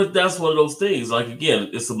but that's one of those things. Like, again,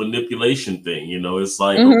 it's a manipulation thing. You know, it's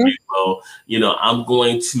like, okay, well, you know, I'm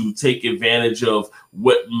going to take advantage of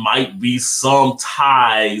what might be some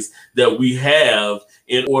ties that we have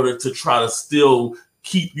in order to try to still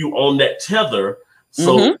keep you on that tether.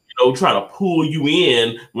 So, you know, try to pull you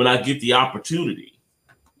in when I get the opportunity.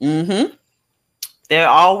 They're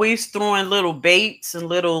always throwing little baits and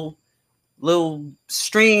little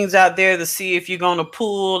strings out there to see if you're gonna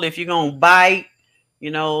pull, if you're gonna bite. You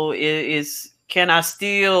know, can I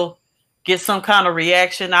still get some kind of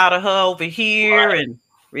reaction out of her over here and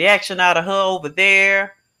reaction out of her over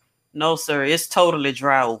there? No, sir, it's totally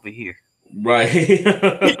dry over here. Right.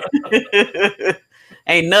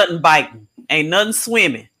 Ain't nothing biting, ain't nothing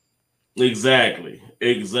swimming. Exactly.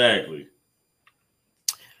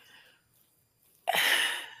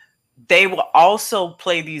 They will also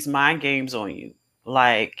play these mind games on you.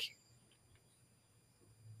 Like,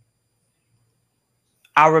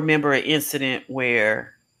 I remember an incident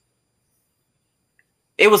where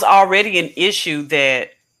it was already an issue that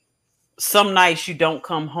some nights you don't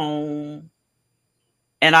come home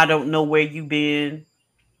and I don't know where you've been.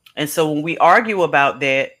 And so when we argue about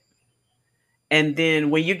that, and then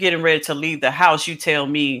when you're getting ready to leave the house, you tell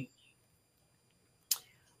me,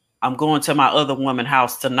 I'm going to my other woman's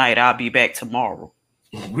house tonight. I'll be back tomorrow.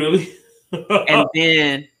 Really?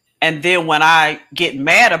 and then when I get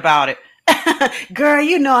mad about it, girl,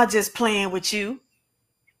 you know I'm just playing with you.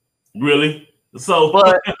 Really? So,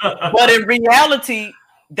 but in reality,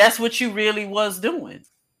 that's what you really was doing.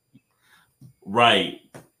 Right.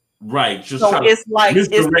 Just so it's like,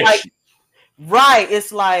 it's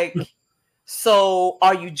like, so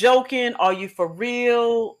are you joking? Are you for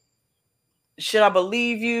real? Should I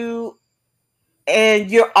believe you?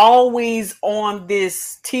 And you're always on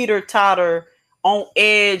this teeter-totter, on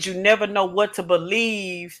edge. You never know what to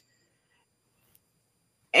believe.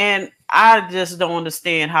 And I just don't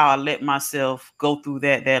understand how I let myself go through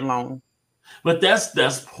that long. But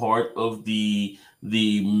that's part of the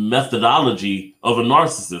methodology of a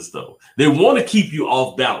narcissist, though. They want to keep you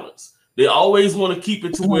off balance. They always want to keep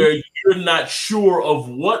it to where you're not sure of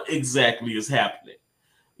what exactly is happening.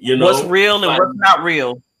 You know, what's real and what's not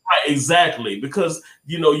real. Right, exactly. Because,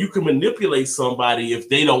 you know, you can manipulate somebody if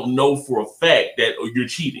they don't know for a fact that you're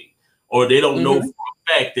cheating, or they don't know for a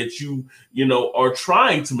fact that you know, are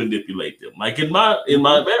trying to manipulate them. Like in my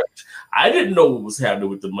marriage, I didn't know what was happening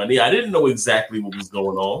with the money. I didn't know exactly what was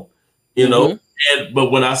going on, you know. But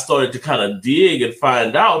when I started to kind of dig and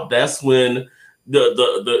find out, that's when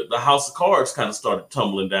the house of cards kind of started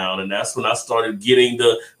tumbling down, and that's when I started getting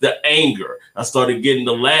the anger. I started getting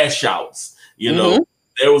the lash outs. You know,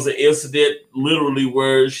 there was an incident literally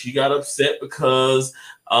where she got upset because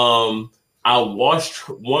I washed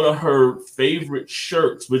one of her favorite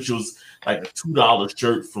shirts, which was like a $2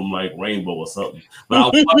 shirt from like Rainbow or something. But I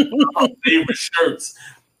washed one of her favorite shirts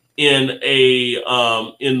in the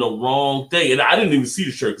wrong thing, and I didn't even see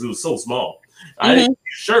the shirt because it was so small. I didn't see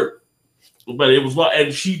the shirt. But it was,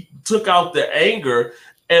 and she took out the anger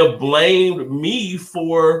and blamed me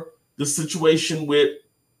for the situation with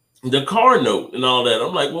the car note and all that.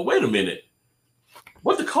 I'm like, well, wait a minute.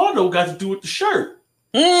 What the car note got to do with the shirt?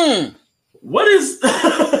 What is,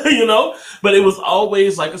 you know? But it was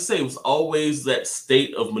always, like I say, it was always that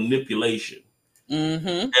state of manipulation. And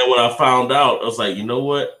when I found out, I was like, you know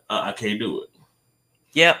what? I can't do it.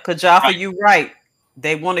 Yep, Kajafa, you're right.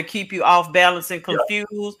 They want to keep you off balance and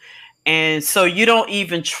confused. And so you don't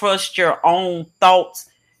even trust your own thoughts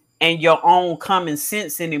and your own common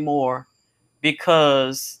sense anymore,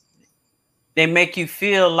 because they make you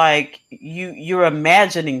feel like you're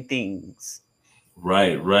imagining things.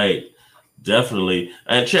 Right. Definitely.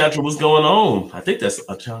 And Chantra, what's going on? I think that's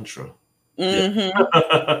a Chantra.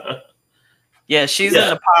 Yeah, she's in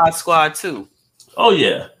the pod squad too. Oh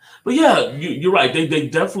yeah. But yeah, you're right. They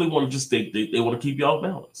definitely want to just they want to keep you off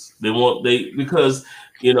balance. Because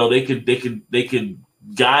you know they could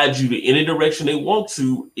guide you in any direction they want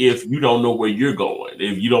to if you don't know where you're going.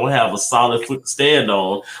 If you don't have a solid foot to stand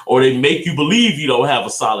on, or they make you believe you don't have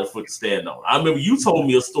a solid foot to stand on. I remember you told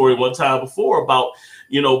me a story one time before about,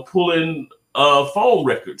 you know, pulling phone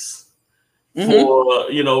records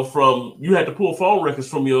for, you know, from, you had to pull phone records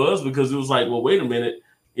from your husband because it was like, well, wait a minute,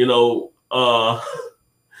 you know,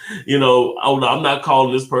 You know, oh, no, I'm not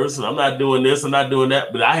calling this person. I'm not doing this. I'm not doing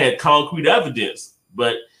that. But I had concrete evidence.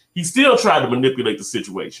 But he still tried to manipulate the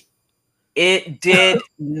situation. It did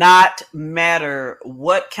not matter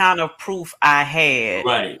what kind of proof I had.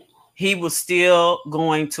 Right. He was still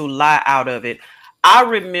going to lie out of it. I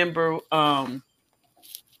remember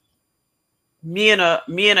me and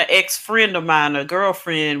an ex-friend of mine, a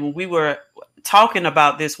girlfriend, when we were talking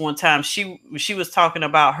about this one time, she was talking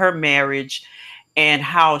about her marriage and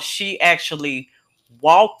how she actually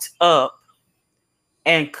walked up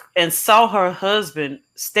and saw her husband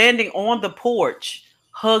standing on the porch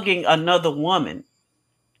hugging another woman.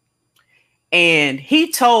 And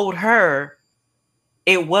he told her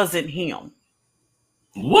it wasn't him.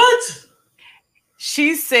 What?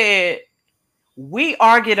 She said, we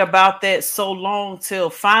argued about that so long till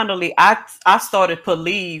finally I started to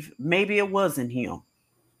believe maybe it wasn't him.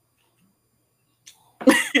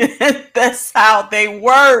 That's how they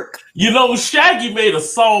work. You know, Shaggy made a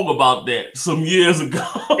song about that some years ago.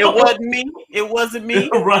 It wasn't me. It wasn't me.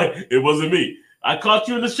 Right. It wasn't me. I caught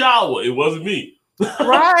you in the shower. It wasn't me.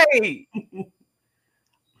 Right.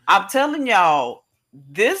 I'm telling y'all,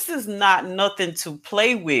 this is not nothing to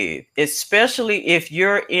play with, especially if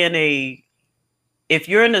you're in a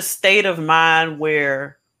state of mind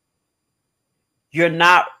where you're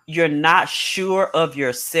not sure of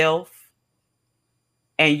yourself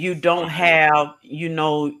and you don't have,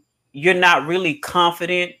 you're not really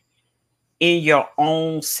confident in your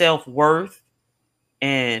own self-worth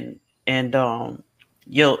and you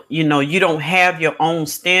don't have your own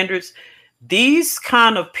standards. These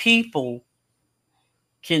kind of people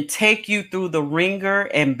can take you through the ringer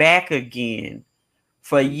and back again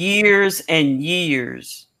for years and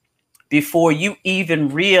years before you even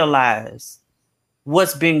realize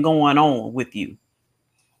what's been going on with you.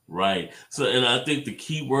 Right. So, and I think the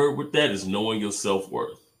key word with that is knowing your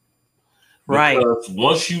self-worth. Right. Because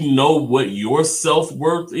once you know what your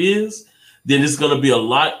self-worth is, then it's going to be a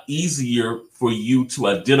lot easier for you to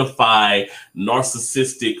identify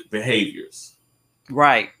narcissistic behaviors.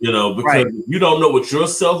 Right. Because if you don't know what your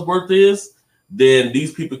self-worth is, then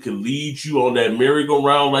these people can lead you on that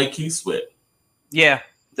merry-go-round like Keith Sweat. Yeah.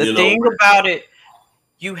 The thing about it,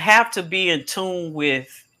 you have to be in tune with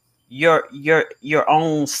your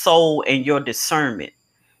own soul and your discernment.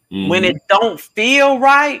 Mm-hmm. When it don't feel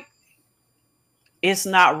right, it's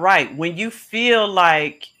not right. When you feel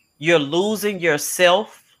like you're losing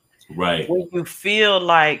yourself, right? When you feel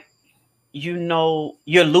like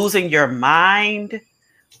you're losing your mind,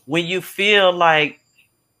 when you feel like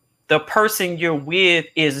the person you're with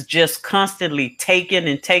is just constantly taking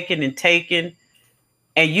and taking and taking,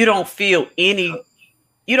 and you don't feel anything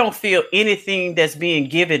that's being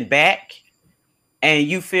given back, and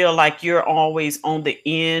you feel like you're always on the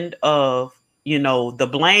end of, the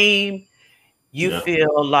blame. You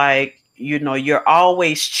feel like, you're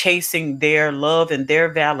always chasing their love and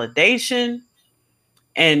their validation,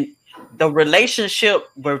 and the relationship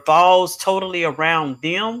revolves totally around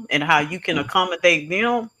them and how you can accommodate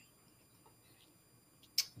them.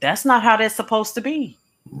 That's not how that's supposed to be.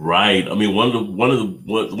 Right. I mean, one of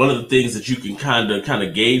the things that you can kind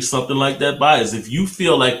of gauge something like that by is if you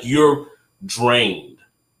feel like you're drained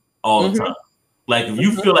all the time. Like if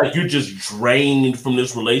you feel like you're just drained from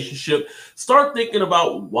this relationship, start thinking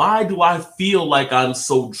about, why do I feel like I'm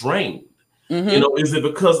so drained? Is it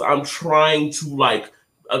because I'm trying to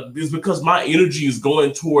is because my energy is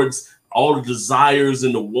going towards all the desires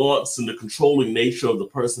and the wants and the controlling nature of the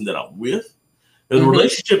person that I'm with? And the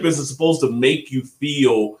relationship isn't supposed to make you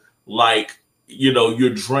feel like,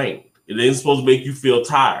 you're drained. It ain't supposed to make you feel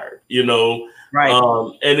tired, Right.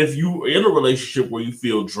 And if you're in a relationship where you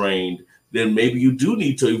feel drained, then maybe you do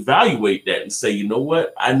need to evaluate that and say, you know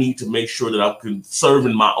what? I need to make sure that I'm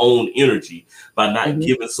conserving my own energy by not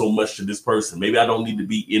giving so much to this person. Maybe I don't need to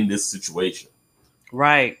be in this situation.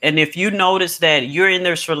 Right. And if you notice that you're in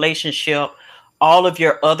this relationship, all of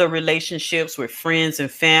your other relationships with friends and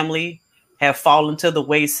family have fallen to the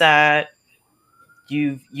wayside.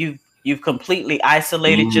 You've completely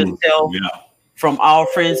isolated yourself from all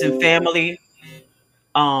friends and family.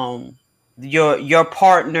 Your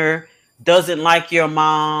partner doesn't like your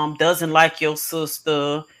mom, doesn't like your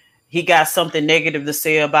sister. He got something negative to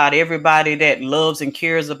say about everybody that loves and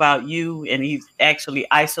cares about you, and he's actually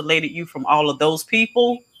isolated you from all of those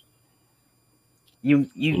people.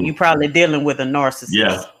 You probably dealing with a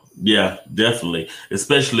narcissist. Yeah, definitely.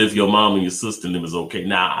 Especially if your mom and your sister and them is okay.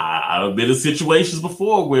 Now, I've been in situations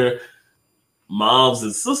before where moms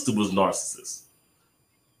and sister was narcissists.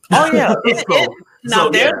 Oh yeah. There's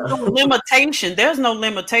yeah. no limitation. There's no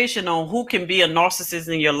limitation on who can be a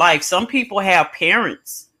narcissist in your life. Some people have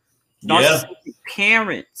parents, narcissistic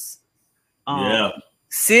parents,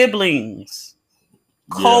 siblings,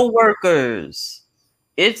 co-workers.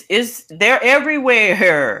 They're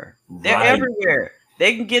everywhere. They're everywhere.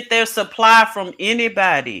 They can get their supply from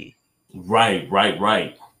anybody. Right.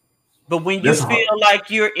 But when you feel like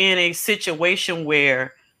you're in a situation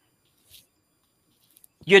where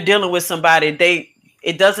you're dealing with somebody,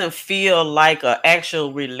 it doesn't feel like an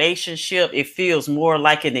actual relationship. It feels more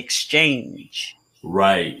like an exchange.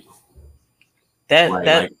 Right.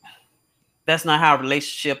 That's not how a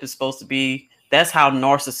relationship is supposed to be. That's how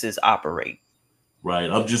narcissists operate.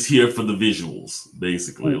 Right. I'm just here for the visuals,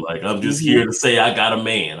 basically. Like, I'm just here to say I got a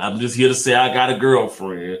man. I'm just here to say I got a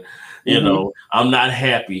girlfriend. You know, I'm not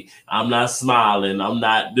happy. I'm not smiling. I'm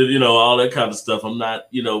not, all that kind of stuff. I'm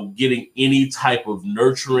not, getting any type of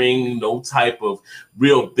nurturing, no type of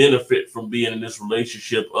real benefit from being in this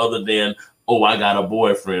relationship other than, oh, I got a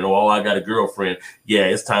boyfriend or, oh, I got a girlfriend. Yeah,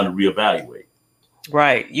 it's time to reevaluate.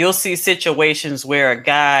 Right. You'll see situations where a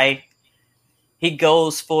guy, he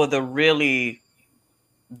goes for the really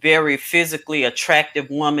very physically attractive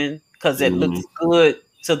woman because it looks good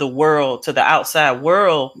to the world, to the outside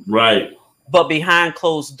world. Right. But behind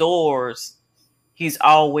closed doors, he's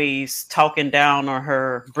always talking down on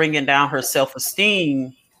her, bringing down her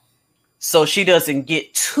self-esteem so she doesn't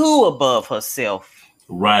get too above herself.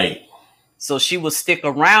 Right. So she will stick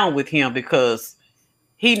around with him because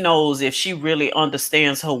he knows if she really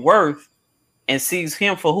understands her worth and sees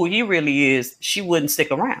him for who he really is, she wouldn't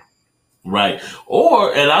stick around. Right.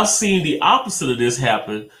 And I've seen the opposite of this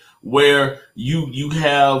happen where you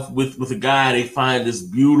have with a guy, they find this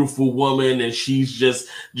beautiful woman and she's just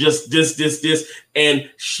this, and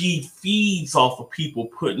she feeds off of people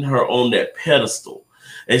putting her on that pedestal.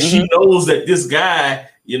 And she knows that this guy,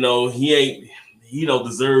 he don't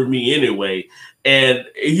deserve me anyway. And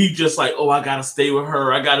he just like, oh, I got to stay with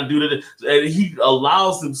her. I got to do that. And he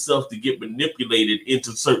allows himself to get manipulated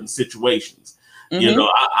into certain situations.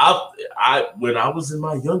 I when I was in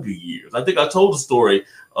my younger years, I think I told a story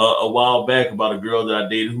a while back about a girl that I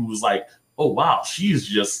dated who was like, oh, wow, she's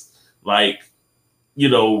just like,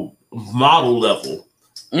 model level.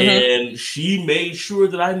 And she made sure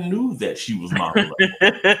that I knew that she was model level.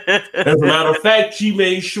 As a matter of fact, she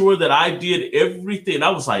made sure that I did everything. I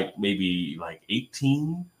was like maybe like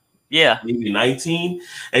 18. Yeah. Maybe 19.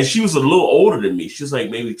 And she was a little older than me. She was like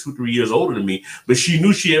maybe 2-3 years older than me. But she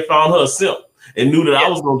knew she had found her a simp and knew that I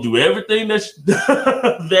was going to do everything that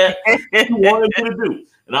she wanted me to do.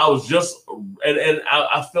 And I was just, and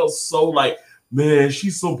I felt so like, man,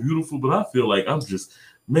 she's so beautiful. But I feel like I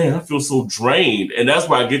feel so drained. And that's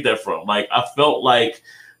where I get that from. Like, I felt like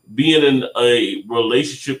being in a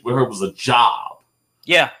relationship with her was a job.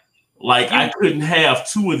 Yeah. Like, I couldn't have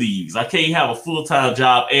two of these. I can't have a full-time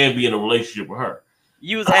job and be in a relationship with her.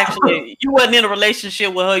 You wasn't in a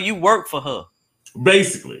relationship with her. You worked for her.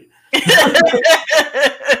 Basically.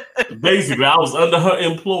 Basically, I was under her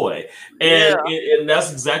employ. And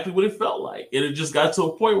that's exactly what it felt like. And it just got to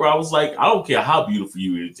a point where I was like, I don't care how beautiful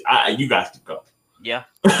you is. You got to go. Yeah.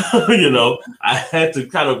 I had to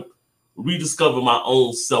kind of rediscover my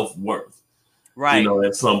own self-worth. Right.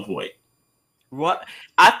 At some point. What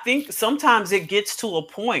I think sometimes it gets to a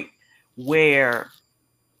point where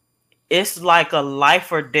it's like a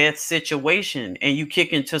life or death situation and you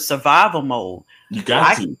kick into survival mode. You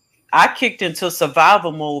got to. I kicked into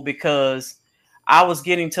survival mode because I was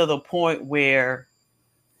getting to the point where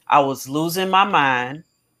I was losing my mind.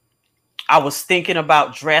 I was thinking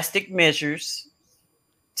about drastic measures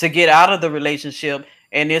to get out of the relationship.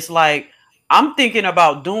 And it's like, I'm thinking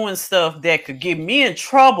about doing stuff that could get me in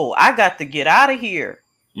trouble. I got to get out of here.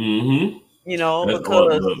 Mm-hmm.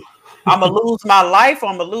 Because I'm going to lose my life or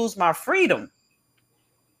I'm going to lose my freedom.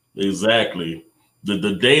 Exactly.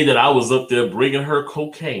 The day that I was up there bringing her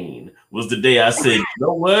cocaine was the day I said, you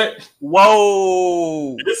know what?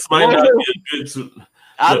 Whoa. This might not be a good...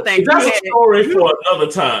 I think that's a story for another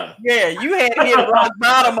time. Yeah, you had to hit rock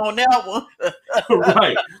bottom on that one.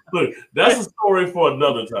 Right. Look, that's a story for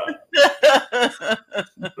another time.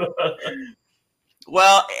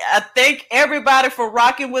 Well, I thank everybody for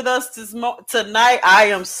rocking with us tonight.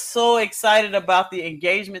 I am so excited about the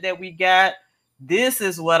engagement that we got. This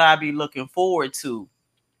is what I be looking forward to.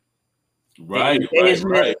 Right.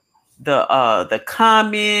 The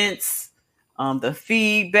comments, the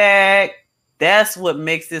feedback. That's what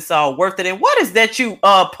makes this all worth it. And what is that you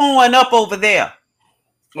pouring up over there?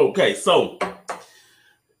 Okay, so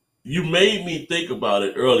you made me think about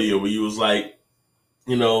it earlier when you was like,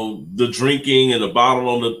 you know, the drinking and the bottle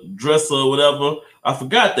on the dresser or whatever, I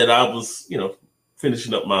forgot that I was, you know,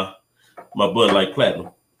 finishing up my Bud Light Platinum.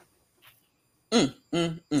 But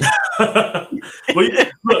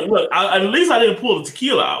look, at least I didn't pull the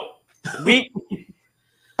tequila out.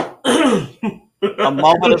 A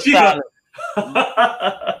moment of silence.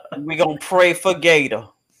 We're gonna pray for Gator.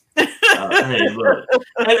 Hey, look.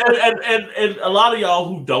 And a lot of y'all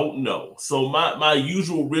who don't know. So my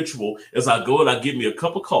usual ritual is I go and I get me a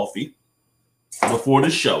cup of coffee before the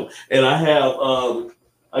show, and I have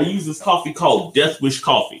I use this coffee called Death Wish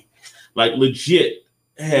coffee. Like legit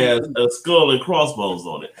has a skull and crossbones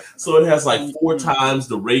on it. So it has like 4 times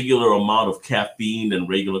the regular amount of caffeine than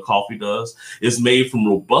regular coffee does. It's made from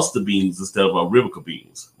Robusta beans instead of Arabica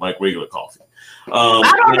beans, like regular coffee. I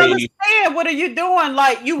don't understand. What are you doing?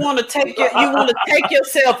 Like you want to take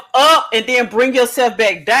yourself up and then bring yourself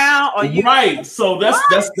back down, or you right? So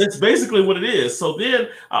that's basically what it is. So then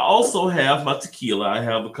I also have my tequila. I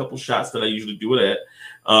have a couple shots that I usually do it at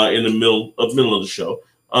in the middle of the show,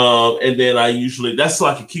 and then I usually that's so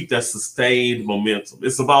I can keep that sustained momentum.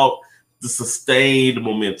 It's about the sustained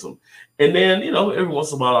momentum, and then you know every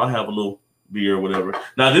once in a while I'll have a little beer or whatever.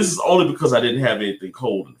 Now this is only because I didn't have anything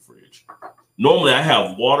cold in the fridge. Normally I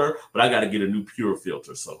have water, but I got to get a new pure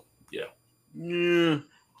filter. So yeah.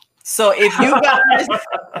 So if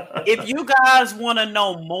you guys want to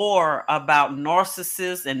know more about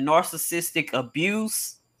narcissists and narcissistic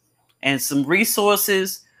abuse and some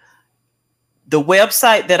resources, the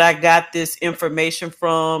website that I got this information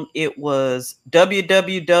from, it was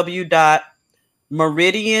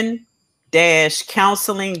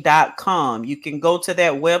www.meridian-counseling.com. You can go to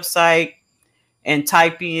that website and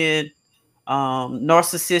type in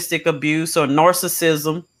narcissistic abuse or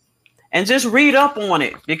narcissism and just read up on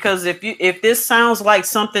it, because if this sounds like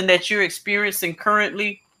something that you're experiencing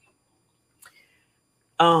currently,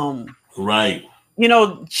 right, you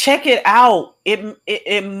know, check it out.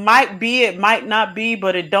 It might be, it might not be,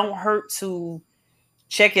 but it don't hurt to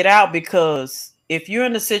check it out, because if you're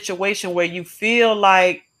in a situation where you feel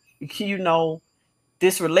like, you know,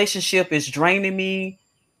 this relationship is draining me,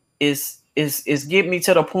 is getting me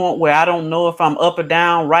to the point where I don't know if I'm up or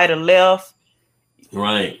down, right or left.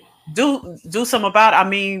 Right. Do something about it. I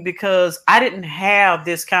mean, because I didn't have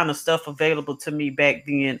this kind of stuff available to me back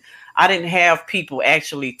then. I didn't have people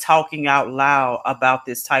actually talking out loud about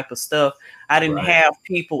this type of stuff. I didn't have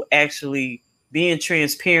people actually being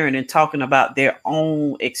transparent and talking about their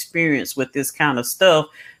own experience with this kind of stuff,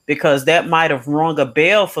 because that might have rung a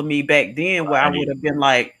bell for me back then, where I would have been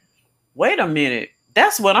like, wait a minute.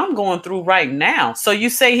 That's what I'm going through right now. So you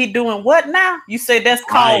say he doing what now? You say that's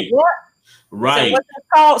called what? Right. So what's that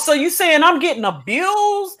called? So you saying I'm getting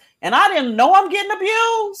abused and I didn't know I'm getting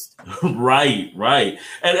abused? Right.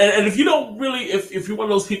 And if you don't really, if you're one of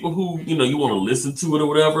those people who, you know, you want to listen to it or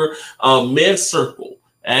whatever, Med Circle,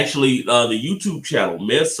 actually the YouTube channel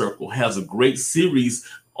Med Circle has a great series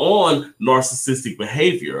on narcissistic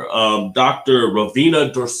behavior. Dr.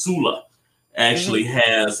 Ravina Dorsula actually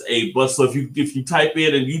has a bunch. So if you type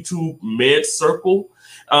in YouTube Med Circle,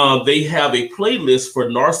 they have a playlist for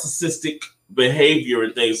narcissistic behavior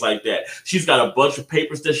and things like that. She's got a bunch of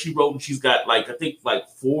papers that she wrote, and she's got I think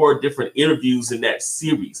 4 different interviews in that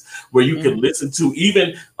series where you can listen to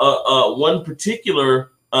even one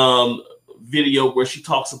particular video where she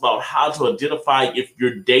talks about how to identify if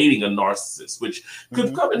you're dating a narcissist, which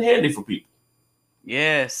could come in handy for people.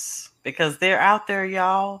 Yes, because they're out there,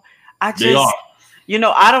 y'all. They are. You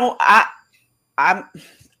know, I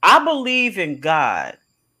believe in God,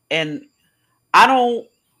 and I'm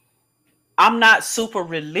not super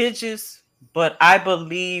religious, but I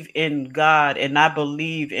believe in God, and I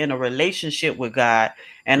believe in a relationship with God.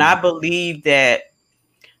 And I believe that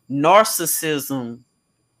narcissism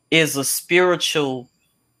is a spiritual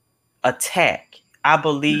attack. I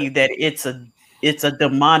believe that it's a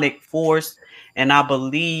demonic force, and I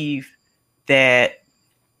believe that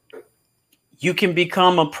you can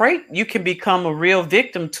become a real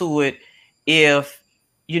victim to it if,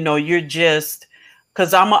 you know, you're just,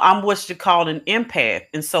 because I'm what you call an empath.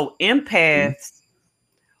 And so empaths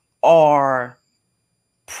are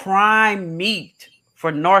prime meat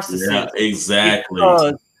for narcissists. Yeah, exactly.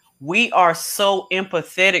 Because we are so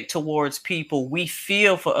empathetic towards people. We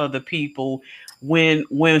feel for other people. When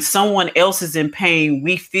someone else is in pain,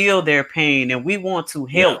 we feel their pain, and we want to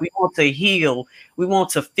help. We want to heal. We want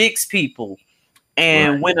to fix people.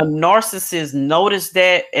 And when a narcissist notice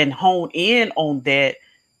that and hone in on that,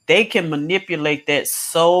 they can manipulate that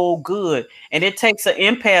so good. And it takes an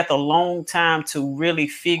empath a long time to really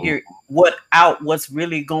figure what's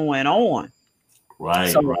really going on.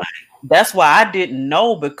 Right, So right. that's why I didn't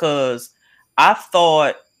know, because I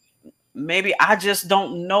thought maybe I just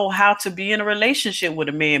don't know how to be in a relationship with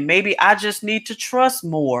a man. Maybe I just need to trust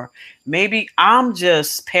more. Maybe I'm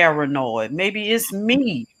just paranoid. Maybe it's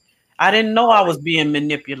me. I didn't know I was being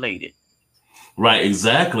manipulated. Right,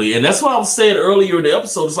 exactly. And that's what I was saying earlier in the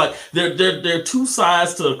episode. It's like there are two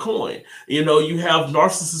sides to the coin. You know, you have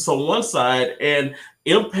narcissists on one side and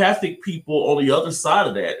empathic people on the other side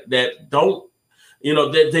of that don't, you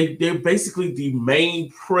know, that they're basically the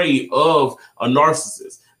main prey of a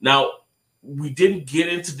narcissist. Now, we didn't get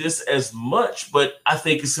into this as much, but I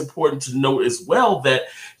think it's important to note as well that,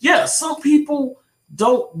 yeah, some people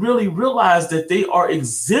don't really realize that they are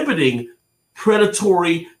exhibiting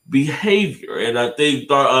predatory behavior. And I think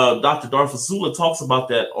Dr. Darth Fasula talks about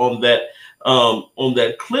that on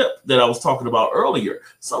that clip that I was talking about earlier.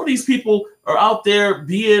 Some of these people are out there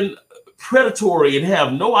being predatory and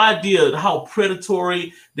have no idea how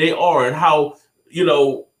predatory they are and how, you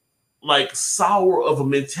know, like sour of a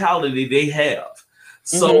mentality they have.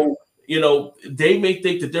 So, you know, they may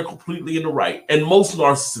think that they're completely in the right. And most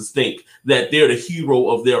narcissists think that they're the hero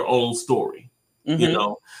of their own story. You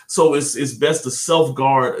know, so it's best to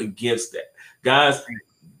self-guard against that. Guys,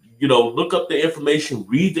 you know, look up the information,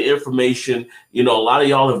 read the information. You know, a lot of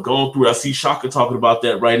y'all have gone through. I see Shaka talking about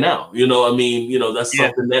that right now. You know, I mean, you know, that's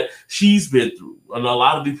something that she's been through. And a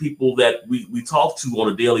lot of the people that we talk to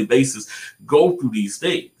on a daily basis go through these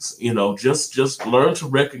things. You know, just learn to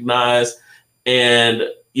recognize and,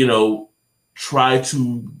 you know, try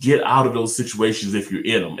to get out of those situations if you're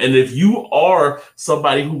in them. And if you are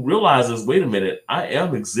somebody who realizes, wait a minute, I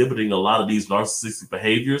am exhibiting a lot of these narcissistic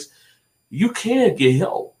behaviors, you can get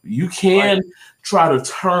help. You can try to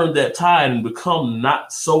turn that tide and become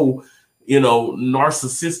not so, you know,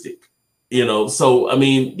 narcissistic, you know. So, I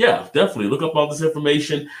mean, yeah, definitely look up all this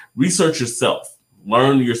information, research yourself,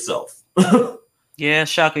 learn yourself. Yeah,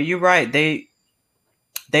 Shaka, you're right. They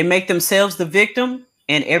make themselves the victim,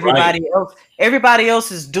 and everybody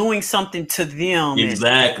else is doing something to them.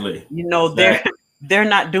 Exactly. And, you know, they're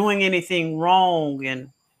not doing anything wrong. And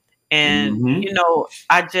you know,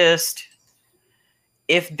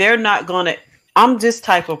 if they're not gonna, I'm this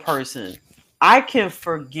type of person. I can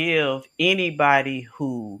forgive anybody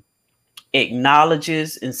who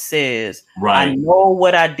acknowledges and says, I know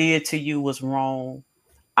what I did to you was wrong.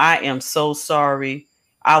 I am so sorry.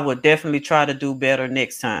 I would definitely try to do better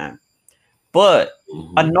next time. But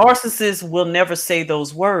a narcissist will never say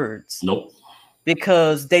those words. Nope.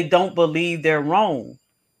 Because they don't believe they're wrong.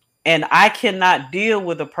 And I cannot deal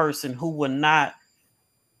with a person who will not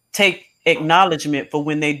take acknowledgement for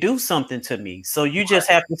when they do something to me. So you just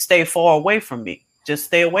have to stay far away from me. Just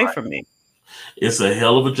stay away from me. It's a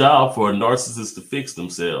hell of a job for a narcissist to fix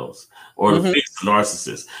themselves or to fix the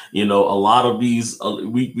narcissist. You know, a lot of these,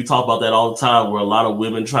 we talk about that all the time, where a lot of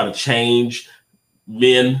women try to change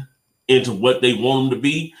men into what they want them to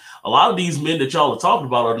be. A lot of these men that y'all are talking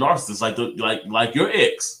about are narcissists, like your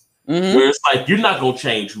ex, where it's like, you're not going to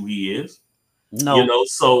change who he is. No. You know,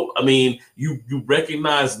 so, I mean, you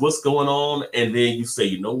recognize what's going on, and then you say,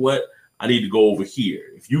 you know what? I need to go over here.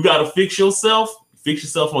 If you got to fix yourself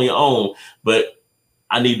on your own, but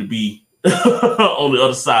I need to be on the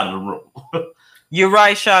other side of the room. You're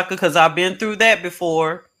right, Shaka, because I've been through that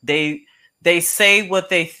before. They say what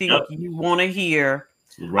they think you want to hear.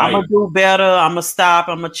 Right. I'm going to do better. I'm going to stop.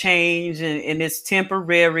 I'm going to change. And it's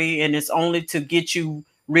temporary, and it's only to get you,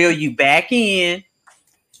 reel you back in.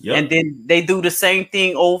 Yep. And then they do the same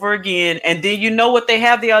thing over again. And then you know what they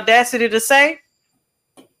have the audacity to say?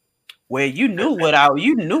 Well, you knew how I was.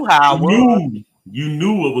 You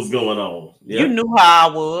knew what was going on. Yep. You knew how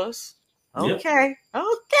I was. Okay. Yep.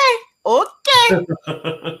 Okay.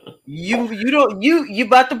 You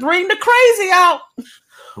about to bring the crazy out.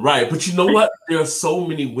 Right. But you know what? There are so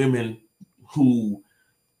many women who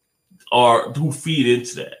feed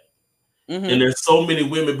into that. And there's so many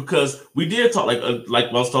women, because we did talk, like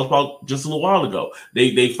I was talking about just a little while ago.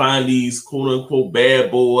 They find these quote unquote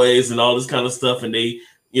bad boys and all this kind of stuff, and they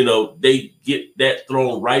get that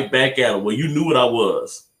thrown right back at them. Well, you knew what I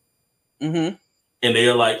was, and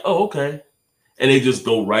they're like, oh, okay, and they just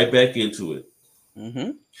go right back into it.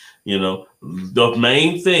 You know, the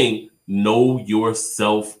main thing: know your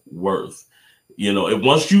self-worth. You know, and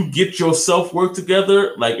once you get your self-worth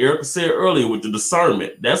together, like Erica said earlier with the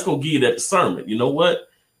discernment, that's going to give you that discernment. You know what?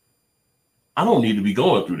 I don't need to be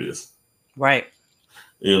going through this. Right.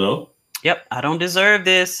 You know? Yep. I don't deserve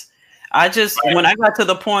this. When I got to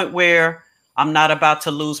the point where I'm not about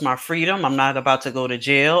to lose my freedom, I'm not about to go to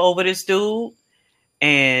jail over this dude,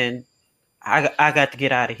 and I got to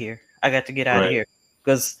get out of here. I got to get out of here.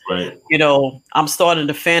 because Right. you know I'm starting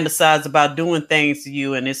to fantasize about doing things to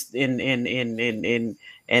you, and it's and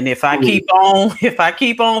if I keep on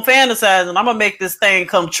fantasizing, I'm gonna make this thing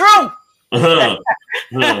come true. Uh-huh.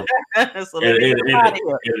 So let me get out of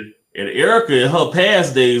here. And Erica in her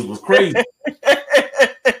past days was crazy.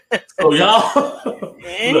 So y'all, look,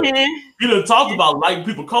 you done talked about lighting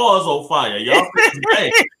people cars on fire. Y'all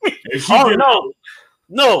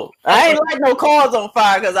no, I ain't light no cars on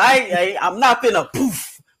fire because I'm not finna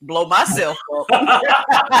poof blow myself up.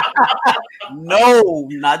 No,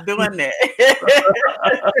 not doing that.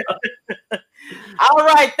 All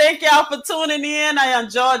right, thank y'all for tuning in. I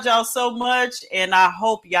enjoyed y'all so much, and I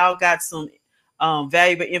hope y'all got some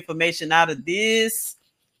valuable information out of this.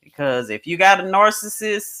 Because if you got a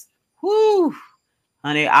narcissist, whoo,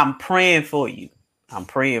 honey, I'm praying for you. I'm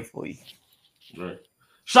praying for you. Right.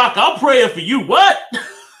 Shock, I'm praying for you. What?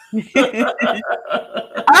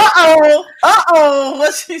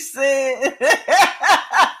 What she said.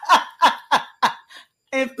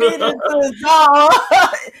 And feed it to his dog.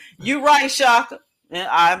 You right, Shaka. And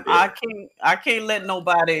I can't let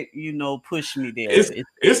nobody, push me there.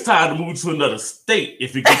 It's time to move to another state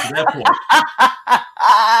if you get to that point.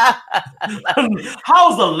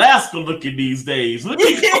 How's Alaska looking these days?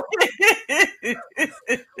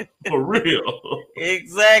 For real.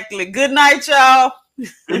 Exactly. Good night, y'all.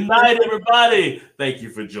 Good night, everybody. Thank you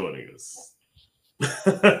for joining us.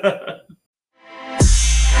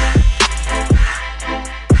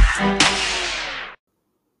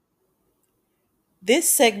 This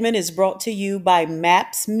segment is brought to you by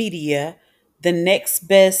Maps Media, the Next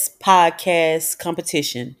Best Podcast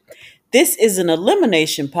Competition. This is an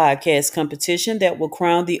elimination podcast competition that will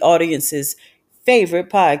crown the audience's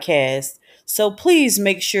favorite podcast. So please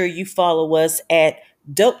make sure you follow us at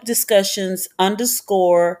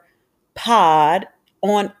DopeDiscussions_pod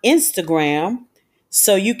on Instagram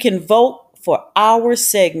so you can vote for our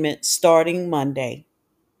segment starting Monday.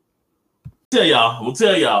 I'm gonna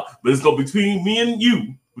tell y'all, but it's gonna be between me and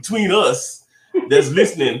you, between us that's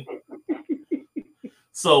listening.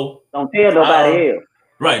 So don't tell nobody else.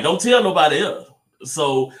 Right, don't tell nobody else.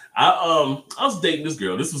 So I was dating this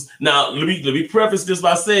girl. This was let me preface this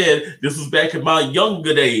by saying this was back in my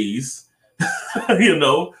younger days, when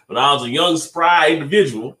I was a young, spry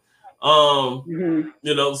individual. So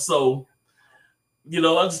I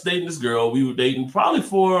was dating this girl. We were dating probably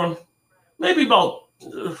for maybe about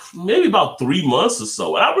 3 months or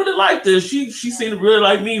so. And I really liked her. She seemed to really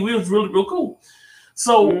like me. We was really real cool.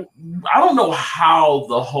 So I don't know how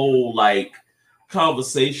the whole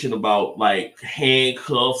conversation about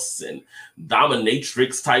handcuffs and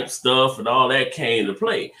dominatrix type stuff and all that came to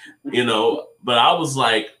play, but I was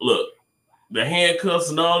like, look, the handcuffs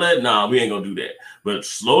and all that, nah, we ain't gonna do that. But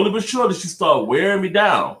slowly but surely she started wearing me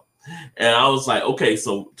down. And I was like, okay,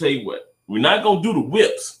 so tell you what, we're not gonna do the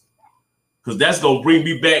whips. Because that's going to bring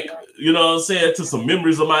me back, to some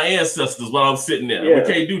memories of my ancestors while I'm sitting there. Yeah. We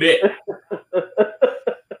can't do that.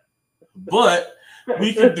 But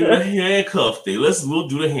we can do the handcuff thing. We'll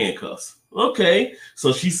do the handcuffs. Okay.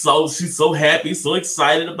 So she's so happy, so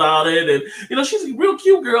excited about it. And, she's a real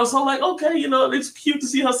cute girl. So I'm like, okay, it's cute to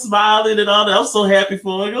see her smiling and all that. I'm so happy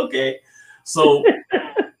for her. Okay. So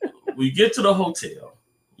we get to the hotel.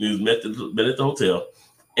 We met at the hotel.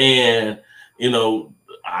 And,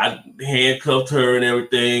 I handcuffed her and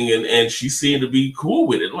everything, and she seemed to be cool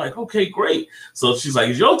with it. I'm like, okay, great. So she's like,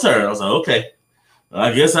 it's your turn. I was like, okay,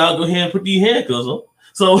 I guess I'll go ahead and put these handcuffs on.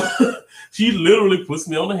 So she literally puts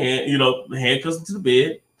me on the handcuffs into the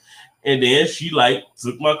bed. And then she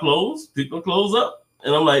took my clothes, picked my clothes up.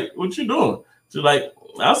 And I'm like, what you doing? She's like,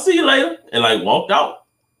 I'll see you later. And walked out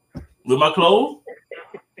with my clothes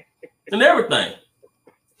and everything.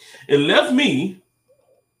 It left me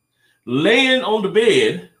laying on the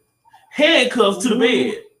bed, handcuffed to the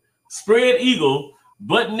bed, spread eagle,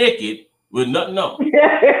 butt naked, with nothing on.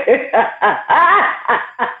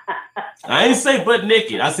 I ain't say butt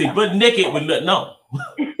naked. I say butt naked with nothing on.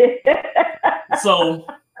 So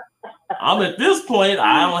I'm at this point,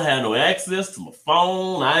 I don't have no access to my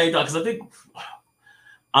phone. Because I think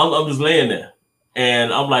I'm just laying there.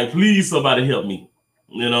 And I'm like, please, somebody help me.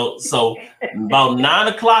 So about 9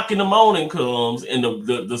 o'clock in the morning comes, and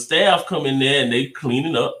the staff come in there and they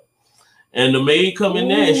cleaning up, and the maid come in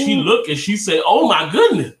there and she look and she say, "Oh my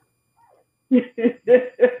goodness!" You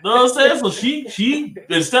know what I'm saying? So she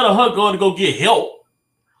instead of her going to go get help,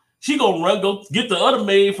 she gonna go get the other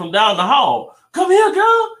maid from down the hall. Come here,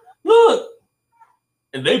 girl. Look,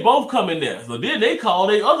 and they both come in there. So then they call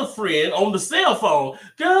their other friend on the cell phone.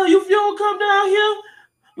 Girl, you don't come down here.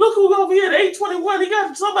 Look who over here at 821. He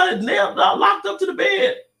got somebody locked up to the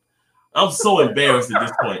bed. I'm so embarrassed at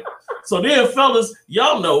this point. So then, fellas,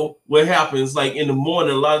 y'all know what happens. Like in the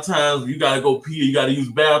morning, a lot of times you gotta go pee, you gotta use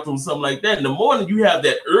the bathroom, something like that. In the morning, you have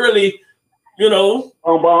that early, you know,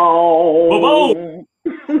 boom.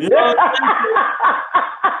 You know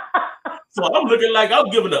so I'm looking like I'm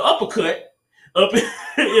giving an uppercut up in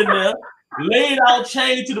there, laid out,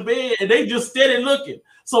 chained to the bed, and they just steady looking.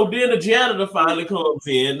 So then the janitor finally comes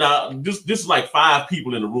in. Now, this is like 5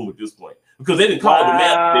 people in the room at this point because they didn't call the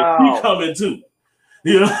manager. She coming too.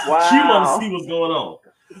 You know, she want to see what's going on.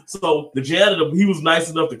 So the janitor, he was nice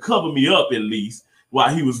enough to cover me up at least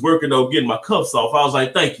while he was working on getting my cuffs off. I was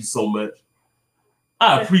like, thank you so much.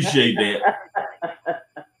 I appreciate that.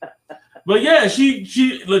 But yeah,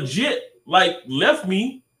 she legit like left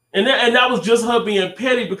me, and that was just her being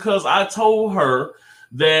petty because I told her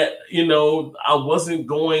that, you know, I wasn't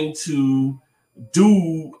going to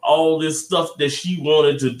do all this stuff that she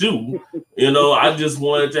wanted to do. You know, I just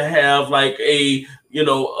wanted to have like a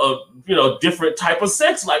different type of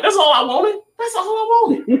sex life. That's all I wanted. That's all I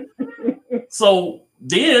wanted. So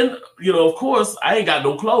then, you know, of course, I ain't got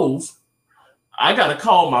no clothes. I got to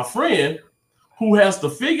call my friend who has to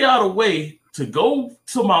figure out a way to go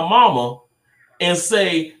to my mama and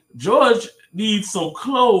say, George needs some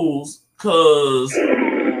clothes because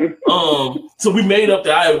so we made up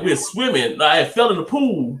that we were swimming. I had fell in the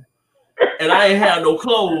pool and I ain't had no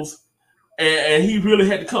clothes, and he really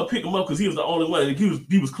had to come pick him up because he was the only one.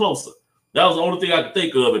 He was closer. That was the only thing I could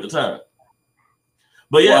think of at the time.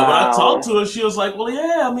 But yeah, when I talked to her, she was like, "Well,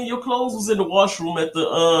 yeah, I mean, your clothes was in the washroom at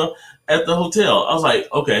the hotel." I was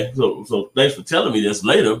like, "Okay, so thanks for telling me this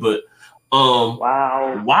later, but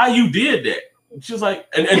why you did that?" She was like,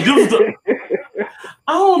 and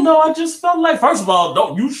I don't know. I just felt like, first of all,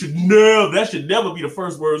 that should never be the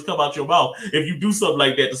first words come out your mouth if you do something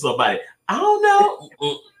like that to somebody. I don't know.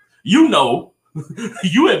 You know,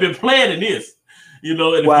 you have been planning this, you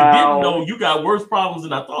know, and if you didn't know, you got worse problems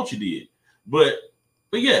than I thought you did. But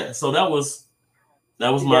yeah, so that was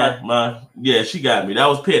my she got me. That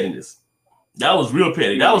was pettiness. That was real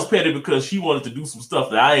petty. That was petty because she wanted to do some stuff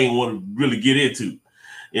that I ain't want to really get into.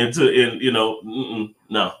 No,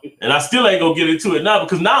 and I still ain't gonna get into it now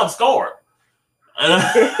because now I'm scarred.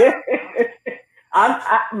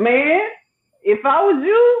 Man, if I was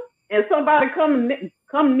you and somebody come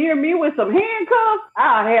near me with some handcuffs,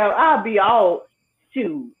 I'll be all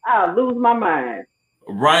shoot. I'll lose my mind.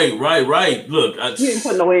 Right. Look, you ain't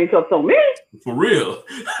put no handcuffs on me. For real.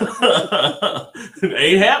 It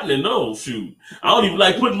ain't happening, no, shoot. I don't even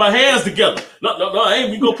like putting my hands together. No, I ain't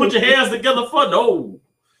even gonna put your hands together for no.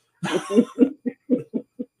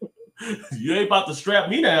 You ain't about to strap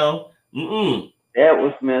me down. That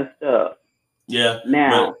was messed up. Yeah.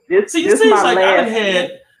 Now, this seems like I done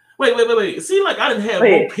had. Wait. It seems like I done had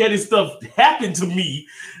more petty stuff happen to me.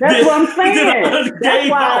 That's what I'm saying. That's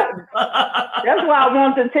why I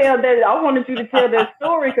wanted to tell that. I wanted you to tell that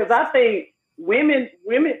story because I think women.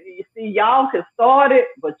 You see, y'all can start it,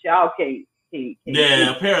 but y'all can't.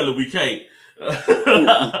 Yeah, apparently we can't.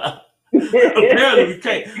 Apparently we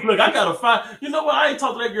can't. Look, I gotta find. You know what? I ain't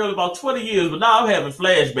talked to that girl in about 20 years, but now I'm having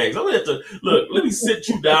flashbacks. I'm gonna have to look. Let me sit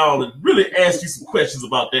you down and really ask you some questions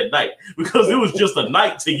about that night because it was just a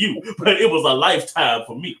night to you, but it was a lifetime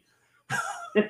for me.